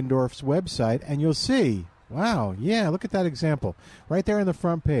Barry Hagendorf's website, and you'll see, wow, yeah, look at that example. Right there on the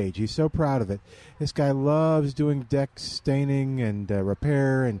front page. He's so proud of it. This guy loves doing deck staining and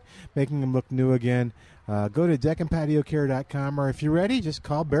repair and making them look new again. Go to deckandpatiocare.com, or if you're ready, just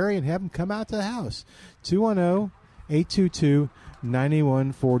call Barry and have him come out to the house. 210-822-9147.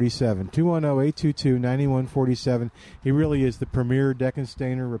 210-822-9147. He really is the premier deck and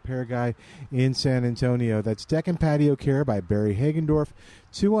stainer repair guy in San Antonio. That's Deck and Patio Care by Barry Hagendorf.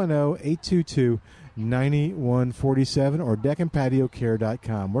 210-822-9147 or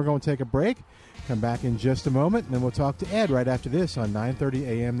deckandpatiocare.com. We're going to take a break, come back in just a moment, and then we'll talk to Ed right after this on 9:30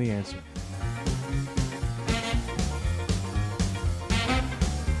 a.m. The Answer.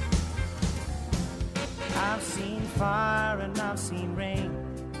 I've seen fire and I've seen rain.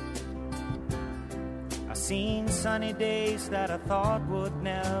 I've seen sunny days that I thought would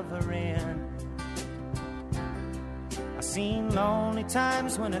never end. I've seen lonely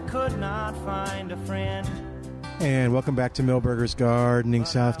times when I could not find a friend. And welcome back to Milberger's Gardening,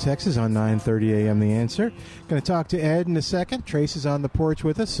 South Texas on 9:30 a.m. The Answer. Going to talk to Ed in a second. Trace is on the porch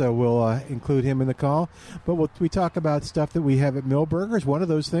with us, so we'll include him in the call. But we talk about stuff that we have at Milberger's. One of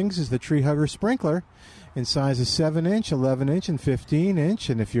those things is the Tree Hugger Sprinkler in sizes 7-inch, 11-inch, and 15-inch.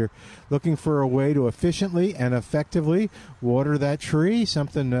 And if you're looking for a way to efficiently and effectively water that tree,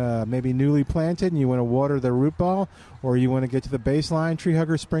 something maybe newly planted, and you want to water the root ball, or you want to get to the baseline, Tree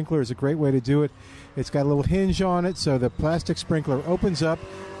Hugger Sprinkler is a great way to do it. It's got a little hinge on it, so the plastic sprinkler opens up.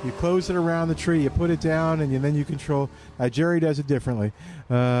 You close it around the tree, you put it down, and then you control. Jerry does it differently,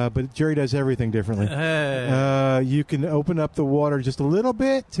 but Jerry does everything differently. Hey. You can open up the water just a little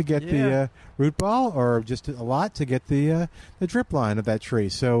bit to get the root ball, or just a lot to get the drip line of that tree.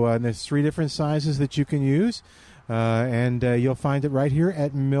 So there's 3 different sizes that you can use. And you'll find it right here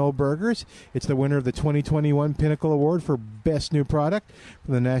at Milberger's. It's the winner of the 2021 Pinnacle Award for Best New Product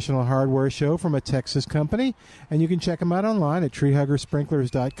from the National Hardware Show from a Texas company. And you can check them out online at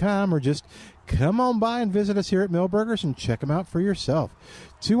treehuggersprinklers.com, or just come on by and visit us here at Milberger's and check them out for yourself.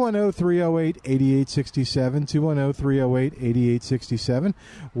 210-308-8867, 210-308-8867.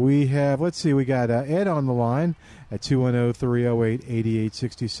 We have, we got Ed on the line at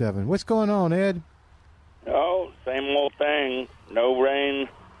 210-308-8867. What's going on, Ed? Oh, same old thing. No rain.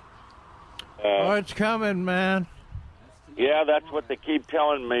 It's coming, man. Yeah, that's what they keep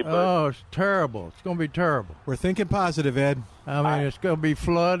telling me. But it's terrible. It's going to be terrible. We're thinking positive, Ed. I mean, it's going to be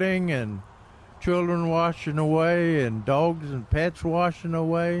flooding and children washing away and dogs and pets washing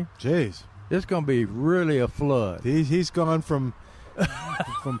away. Jeez. It's going to be really a flood. He's gone from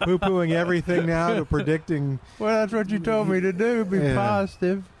poo-pooing everything now to predicting. Well, that's what you told me to do. Be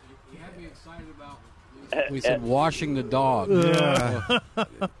positive. We said washing the dog. Yeah.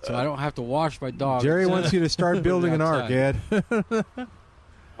 So I don't have to wash my dog. Jerry wants you to start building an ark, Ed.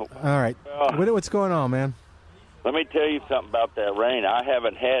 All right. What's going on, man? Let me tell you something about that rain. I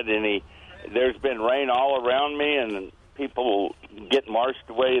haven't had any. There's been rain all around me, and people get marshed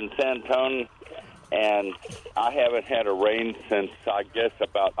away in San Antonio, and I haven't had a rain since, I guess,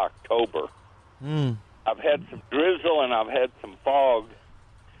 about October. I've had some drizzle, and I've had some fog,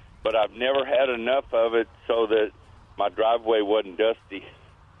 but I've never had enough of it so that my driveway wasn't dusty.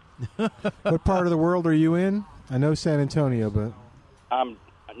 What part of the world are you in? I know San Antonio, but I'm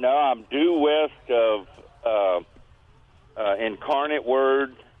due west of Incarnate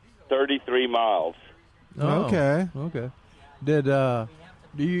Word, 33 miles. Oh, okay. Did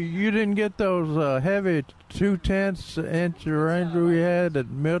you didn't get those heavy 2/10 rain we had that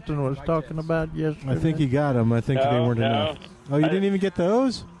Milton was talking about yesterday? I think he got them. I think they weren't enough. Oh, you didn't even get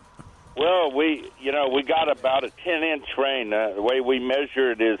those? Well, we got about a 10-inch rain. The way we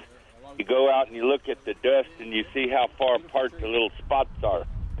measure it is you go out and you look at the dust and you see how far apart the little spots are.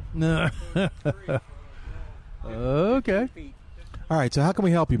 Okay. All right, so how can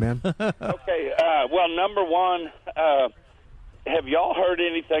we help you, man? Okay, well, number one, have y'all heard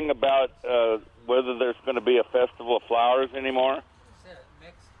anything about whether there's going to be a Festival of Flowers anymore?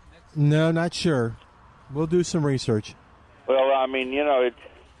 No, not sure. We'll do some research. Well, I mean,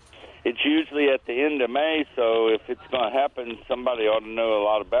 it's usually at the end of May, so if it's going to happen, somebody ought to know a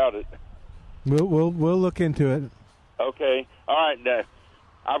lot about it. We'll look into it. Okay. All right.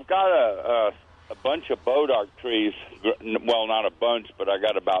 I've got a bunch of bodark trees. Well, not a bunch, but I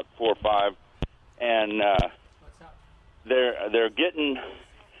got about 4 or 5, and they're getting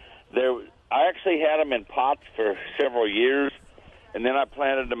there. I actually had them in pots for several years, and then I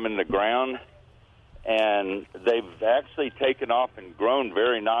planted them in the ground, and they've actually taken off and grown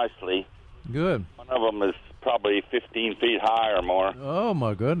very nicely. Good. One of them is probably 15 feet high or more. Oh,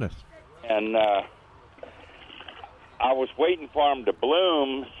 my goodness. And I was waiting for them to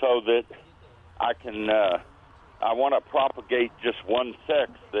bloom so that I can, I want to propagate just one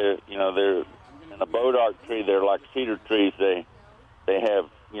sex. They're in a bodark tree, they're like cedar trees. They have,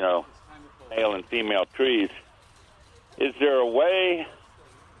 male and female trees. Is there a way?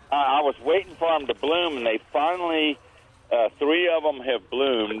 I was waiting for them to bloom, and they finally, 3 of them have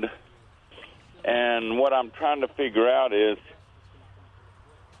bloomed. And what I'm trying to figure out is,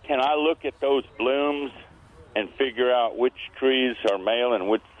 can I look at those blooms and figure out which trees are male and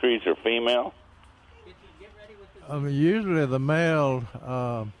which trees are female? I mean, usually the male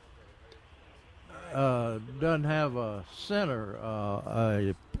doesn't have a center,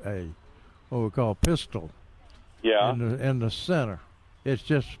 a what we call pistil. Yeah. In the center, it's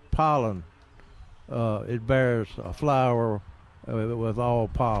just pollen. It bears a flower with all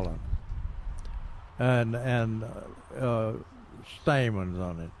pollen, and stamens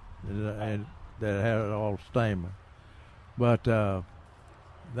on it, and that have all stamens. But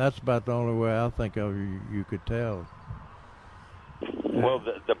that's about the only way I think of you could tell. Well,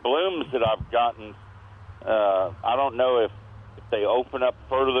 the blooms that I've gotten, I don't know if they open up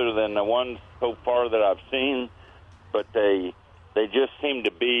further than the ones so far that I've seen, but they just seem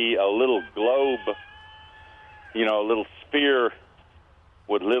to be a little globe, a little sphere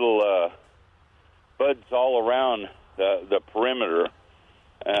with little buds all around the perimeter.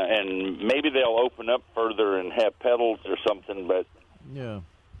 And maybe they'll open up further and have petals or something, but they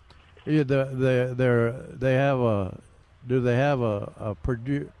have a. Do they have a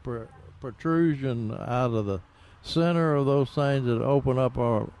protrusion out of the center of those things that open up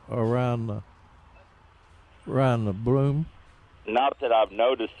around the bloom? Not that I've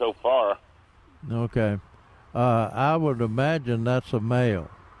noticed so far. Okay, I would imagine that's a male.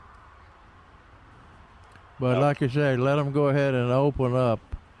 But like you say, let them go ahead and open up.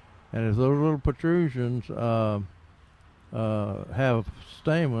 And if those little protrusions have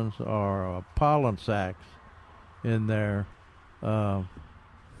stamens or pollen sacs in there,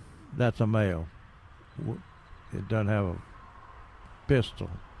 that's a male. It doesn't have a pistil.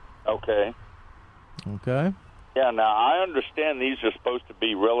 Okay. Okay. Yeah, now I understand these are supposed to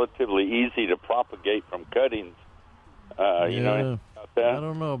be relatively easy to propagate from cuttings. You know about that? I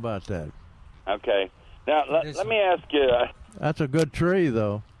don't know about that. Okay. Now, let me ask you. That's a good tree,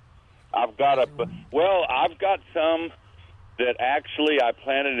 though. I've got some that actually I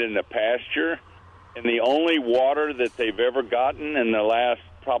planted in the pasture, and the only water that they've ever gotten in the last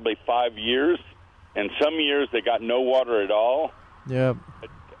probably 5 years, and some years they got no water at all. Yep.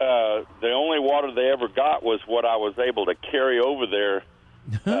 The only water they ever got was what I was able to carry over there,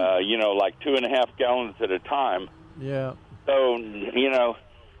 like 2.5 gallons at a time. Yeah. So,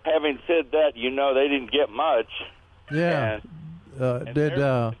 having said that, they didn't get much. Yeah. And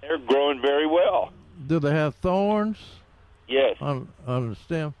they're growing very well. Do they have thorns? Yes. On the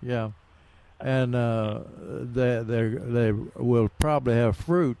stem? Yeah. And they will probably have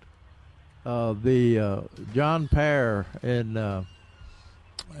fruit. The John Pear in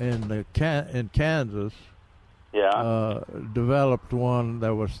Kansas developed one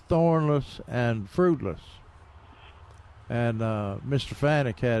that was thornless and fruitless. And Mr.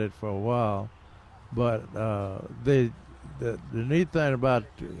 Fanick had it for a while. But the neat thing about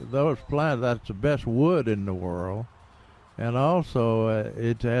those plants, that's the best wood in the world. And also,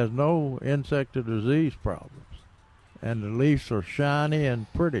 it has no insect or disease problems. And the leaves are shiny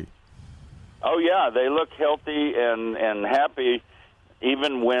and pretty. Oh, yeah, they look healthy and happy,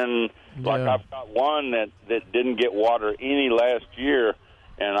 even when, like I've got one that didn't get water any last year,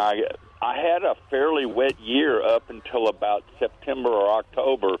 and I had a fairly wet year up until about September or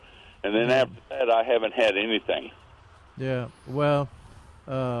October, and then after that I haven't had anything. Yeah, well,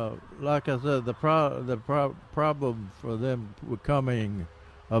 like I said, the problem for them becoming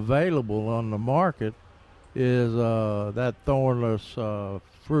available on the market is that thornless,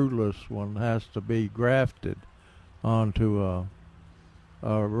 fruitless one has to be grafted onto a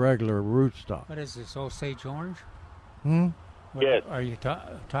regular rootstock. What is this, Osage orange? Yes. Are you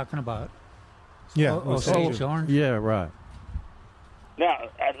talking about? Yeah, Osage orange. Yeah, right. Now,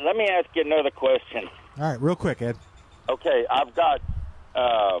 let me ask you another question. All right, real quick, Ed. Okay, I've got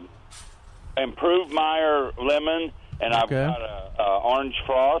Improved Meyer lemon, and I've got a orange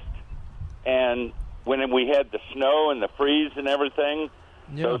frost. And when we had the snow and the freeze and everything,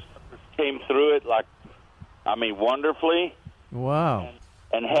 those came through it wonderfully. Wow!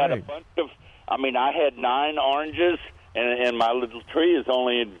 And had a bunch of. I had 9 oranges, and my little tree is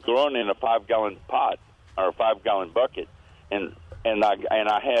only grown in a 5-gallon pot or a 5-gallon bucket, and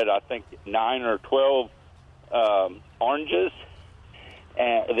I had, I think, 9 or 12 oranges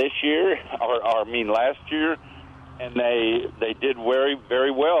this year, last year, and they did very,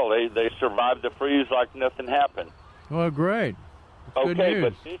 very well. They survived the freeze like nothing happened. Well, great. That's okay, good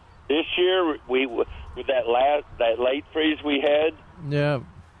news. But this year with that late freeze we had,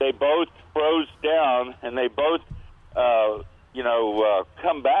 they both froze down, and they both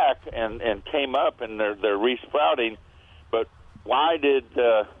come back and came up, and they're resprouting. But why did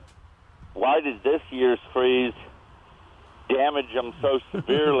this year's freeze damage them so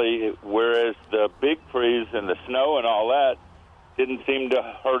severely, whereas the big freeze and the snow and all that didn't seem to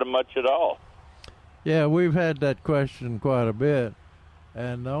hurt them much at all? Yeah, we've had that question quite a bit,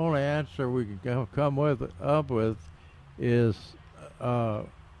 and the only answer we can come up with is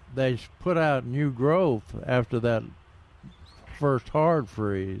they put out new growth after that first hard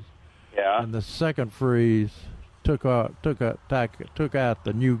freeze. Yeah. And the second freeze took out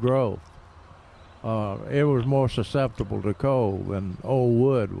the new growth. It was more susceptible to cold than old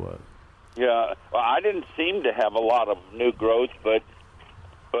wood was. Yeah. Well, I didn't seem to have a lot of new growth, but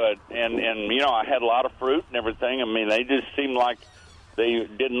I had a lot of fruit and everything. They just seemed like they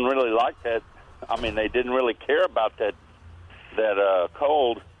didn't really like that. They didn't really care about that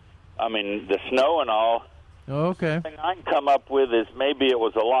cold. The snow and all. Okay. The thing I can come up with is maybe it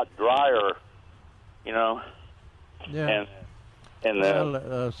was a lot drier, Yeah.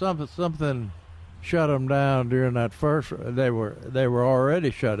 And something shut them down during that first. They were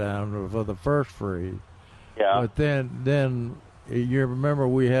already shut down for the first freeze. Yeah. But then you remember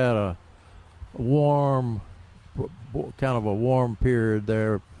we had a warm period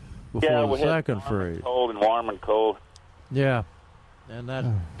there before the second freeze. Warm and cold. Yeah. And that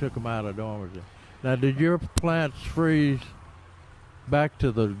took them out of dormancy. Now, did your plants freeze back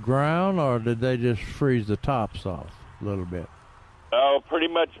to the ground, or did they just freeze the tops off a little bit? Oh, pretty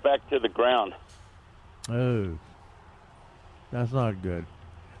much back to the ground. Oh, that's not good.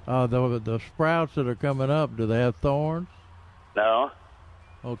 The sprouts that are coming up, do they have thorns? No.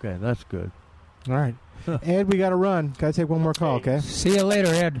 Okay, that's good. All right. Ed, we got to run. Got to take one more call, okay? See you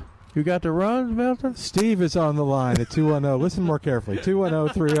later, Ed. You got to run, Milton? Steve is on the line at 210. Listen more carefully.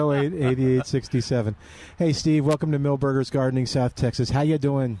 210-308-8867. Hey, Steve, welcome to Milberger's Gardening, South Texas. How you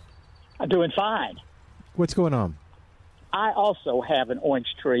doing? I'm doing fine. What's going on? I also have an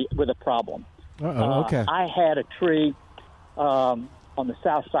orange tree with a problem. Okay. I had a tree on the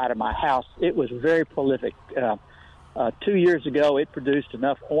south side of my house. It was very prolific. 2 years ago, it produced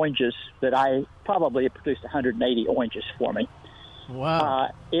enough oranges that it produced 180 oranges for me.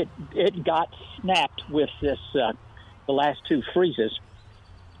 Wow. It got snapped with the last 2 freezes.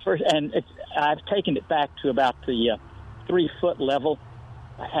 I've taken it back to about the 3-foot level.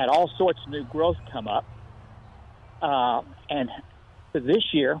 I had all sorts of new growth come up. And for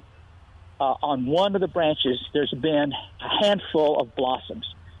this year, on one of the branches, there's been a handful of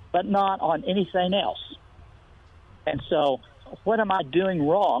blossoms, but not on anything else. And so what am I doing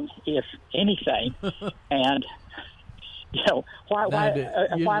wrong, if anything? And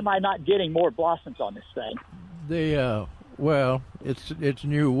why am I not getting more blossoms on this thing? It's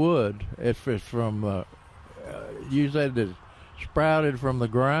new wood. It's from you said it sprouted from the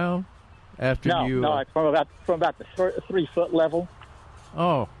ground after you. No, it's from about the 3-foot level.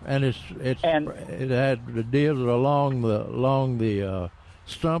 Oh, and it had the deals along the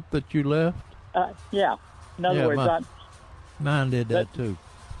stump that you left. Yeah. In other words, mine did that too.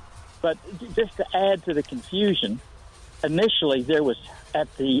 But just to add to the confusion. Initially, there was at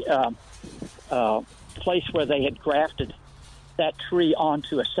the place where they had grafted that tree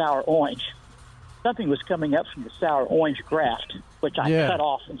onto a sour orange. Something was coming up from the sour orange graft, which I cut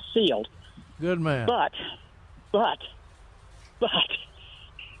off and sealed. Good man. But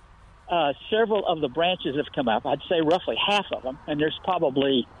several of the branches have come up. I'd say roughly half of them, and there's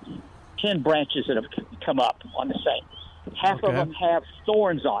probably 10 branches that have come up on the same. Half of them have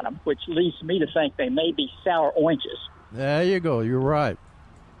thorns on them, which leads me to think they may be sour oranges. There you go. You're right.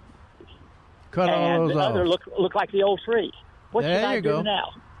 Cut all those off. And the other look like the old tree. What should I do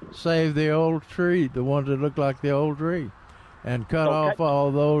now? Save the old tree, the ones that look like the old tree, and cut off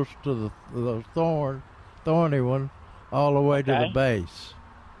all those to the thorny one, all the way to the base.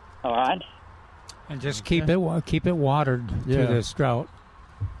 All right. And just keep it watered through this drought.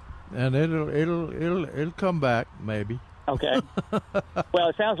 And it'll come back maybe. Okay. Well,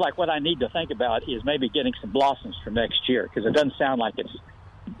 it sounds like what I need to think about is maybe getting some blossoms for next year, because it doesn't sound like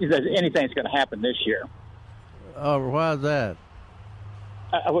anything's going to happen this year. Oh, why is that?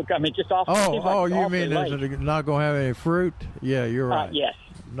 I mean, just off. You mean it's not going to have any fruit? Yeah, you're right. Yes.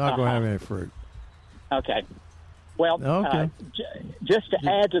 Not going to have any fruit. Okay. Well, just to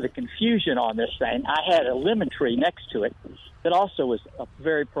add to the confusion on this thing, I had a lemon tree next to it that also was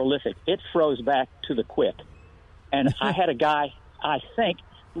very prolific. It froze back to the quick. And I had a guy, I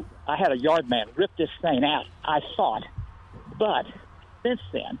had a yard man rip this thing out, I thought. But since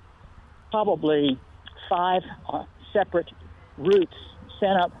then, probably 5 separate roots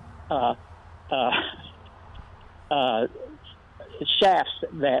sent up shafts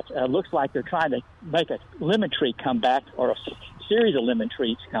that looks like they're trying to make a lemon tree come back, or a series of lemon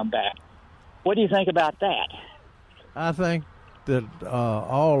trees come back. What do you think about that? I think that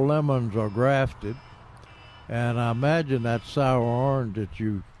all lemons are grafted, and I imagine that sour orange that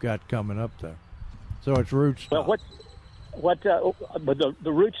you got coming up there. So it's rootstock. Well, but the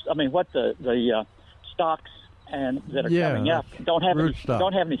roots? I mean, what the stalks and that are coming up don't have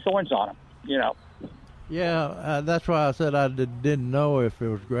any thorns on them. You know. Yeah, that's why I said I didn't know if it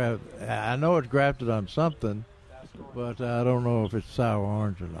was grafted. I know it's grafted on something, but I don't know if it's sour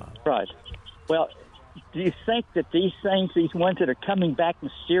orange or not. Right. Well, do you think that these ones that are coming back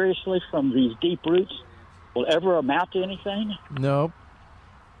mysteriously from these deep roots, will ever amount to anything? Nope.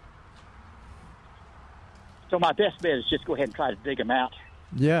 So my best bet is just go ahead and try to dig them out.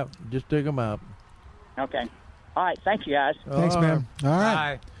 Yeah, just dig them out. Okay. All right. Thank you, guys. Thanks, man. All right.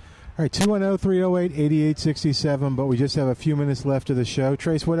 Bye. All right, 210-308-8867, but we just have a few minutes left of the show.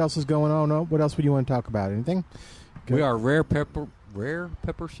 Trace, what else is going on? What else would you want to talk about? Anything? Good. We are Rare Pepper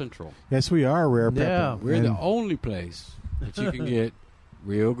Central. Yes, we are Rare Pepper. Yeah, we're the only place that you can get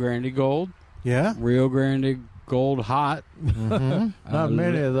Rio Grande Gold. Yeah. Rio Grande Gold Hot. Mm-hmm. Not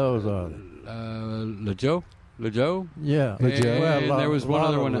many of those are there. LeJoe? Yeah. LeJoe. Well, there was one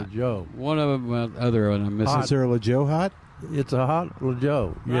other one. LeJoe. One of them, other one I'm missing. Is there a LeJoe Hot? It's a hot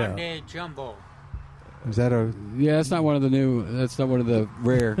LeJoe. Yeah. Grande Jumbo. Is that a? Yeah, that's not one of the new. That's not one of the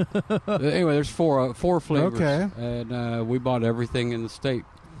rare. Anyway, there's four flavors. Okay. And we bought everything in the state.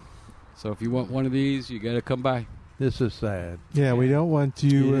 So if you want one of these, you got to come by. This is sad. Yeah, we don't want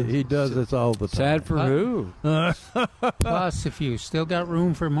you. He does this all the time. Sad for who? Plus, if you still got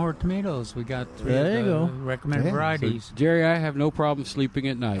room for more tomatoes, we got 3 recommended varieties. So, Jerry, I have no problem sleeping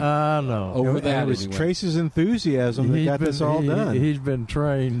at night. I know. Over that, it was Trace's enthusiasm that got this all done. He's been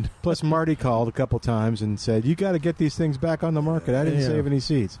trained. Plus, Marty called a couple times and said, "You got to get these things back on the market." I didn't save any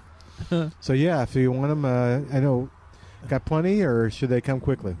seeds. So yeah, if you want them, I know, got plenty, or should they come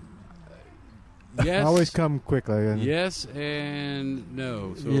quickly? Yes. Always come quickly. Yes and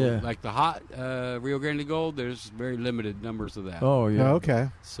no. So like the hot Rio Grande Gold, there's very limited numbers of that. Oh, yeah. Oh, okay.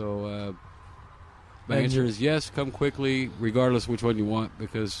 So my answer is yes, come quickly, regardless which one you want,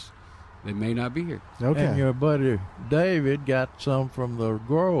 because they may not be here. Okay. And your buddy David got some from the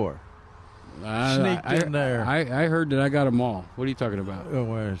grower. Sneaked in there. I heard that I got them all. What are you talking about?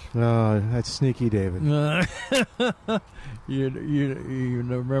 Oh, that's sneaky, David. You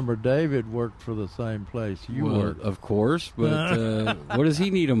remember David worked for the same place you worked. Of course, but what does he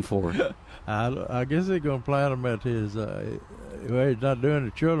need them for? I guess they're going to plant them at his. He's not doing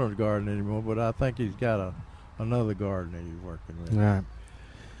the children's garden anymore, but I think he's got another garden that he's working with. Right.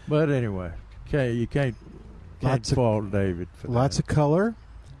 But anyway, you can't fault David for that. Lots of color.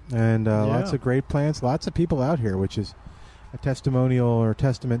 And lots of great plants, lots of people out here, which is a testimonial or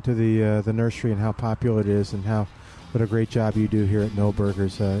testament to the nursery and how popular it is, and what a great job you do here at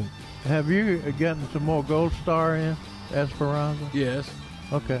Milberger's. Have you gotten some more Gold Star in Esperanza? Yes.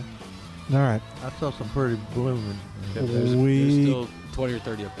 Okay. All right. I saw some pretty blooming. There's still 20 or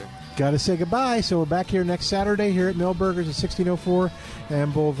 30 up there. Got to say goodbye. So we're back here next Saturday here at Milberger's at 1604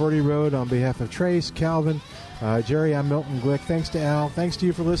 and Boulevardy Road. On behalf of Trace, Calvin, Jerry, I'm Milton Glick. Thanks to Al. Thanks to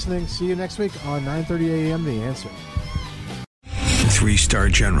you for listening. See you next week on 9:30 a.m. The Answer. 3-star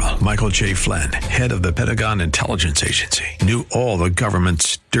General Michael J. Flynn, head of the Pentagon Intelligence Agency, knew all the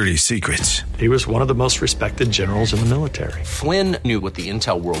government's dirty secrets. He was one of the most respected generals in the military. Flynn knew what the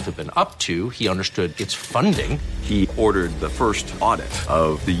intel world had been up to. He understood its funding. He ordered the first audit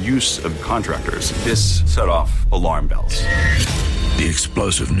of the use of contractors. This set off alarm bells. The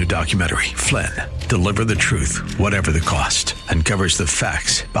explosive new documentary, Flynn, deliver the truth, whatever the cost, and covers the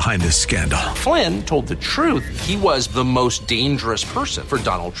facts behind the scandal. Flynn told the truth. He was the most dangerous person for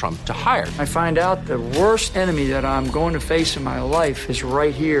Donald Trump to hire. I find out the worst enemy that I'm going to face in my life is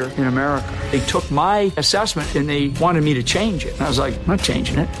right here in America. They took my assessment and they wanted me to change it. And I was like, I'm not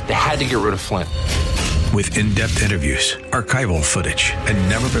changing it. They had to get rid of Flynn. With in-depth interviews, archival footage, and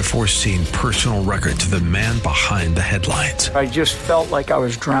never-before-seen personal records of the man behind the headlines. I just felt like I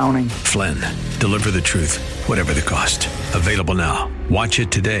was drowning. Flynn, deliver the truth, whatever the cost. Available now. Watch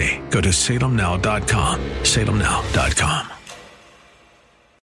it today. Go to salemnow.com. salemnow.com.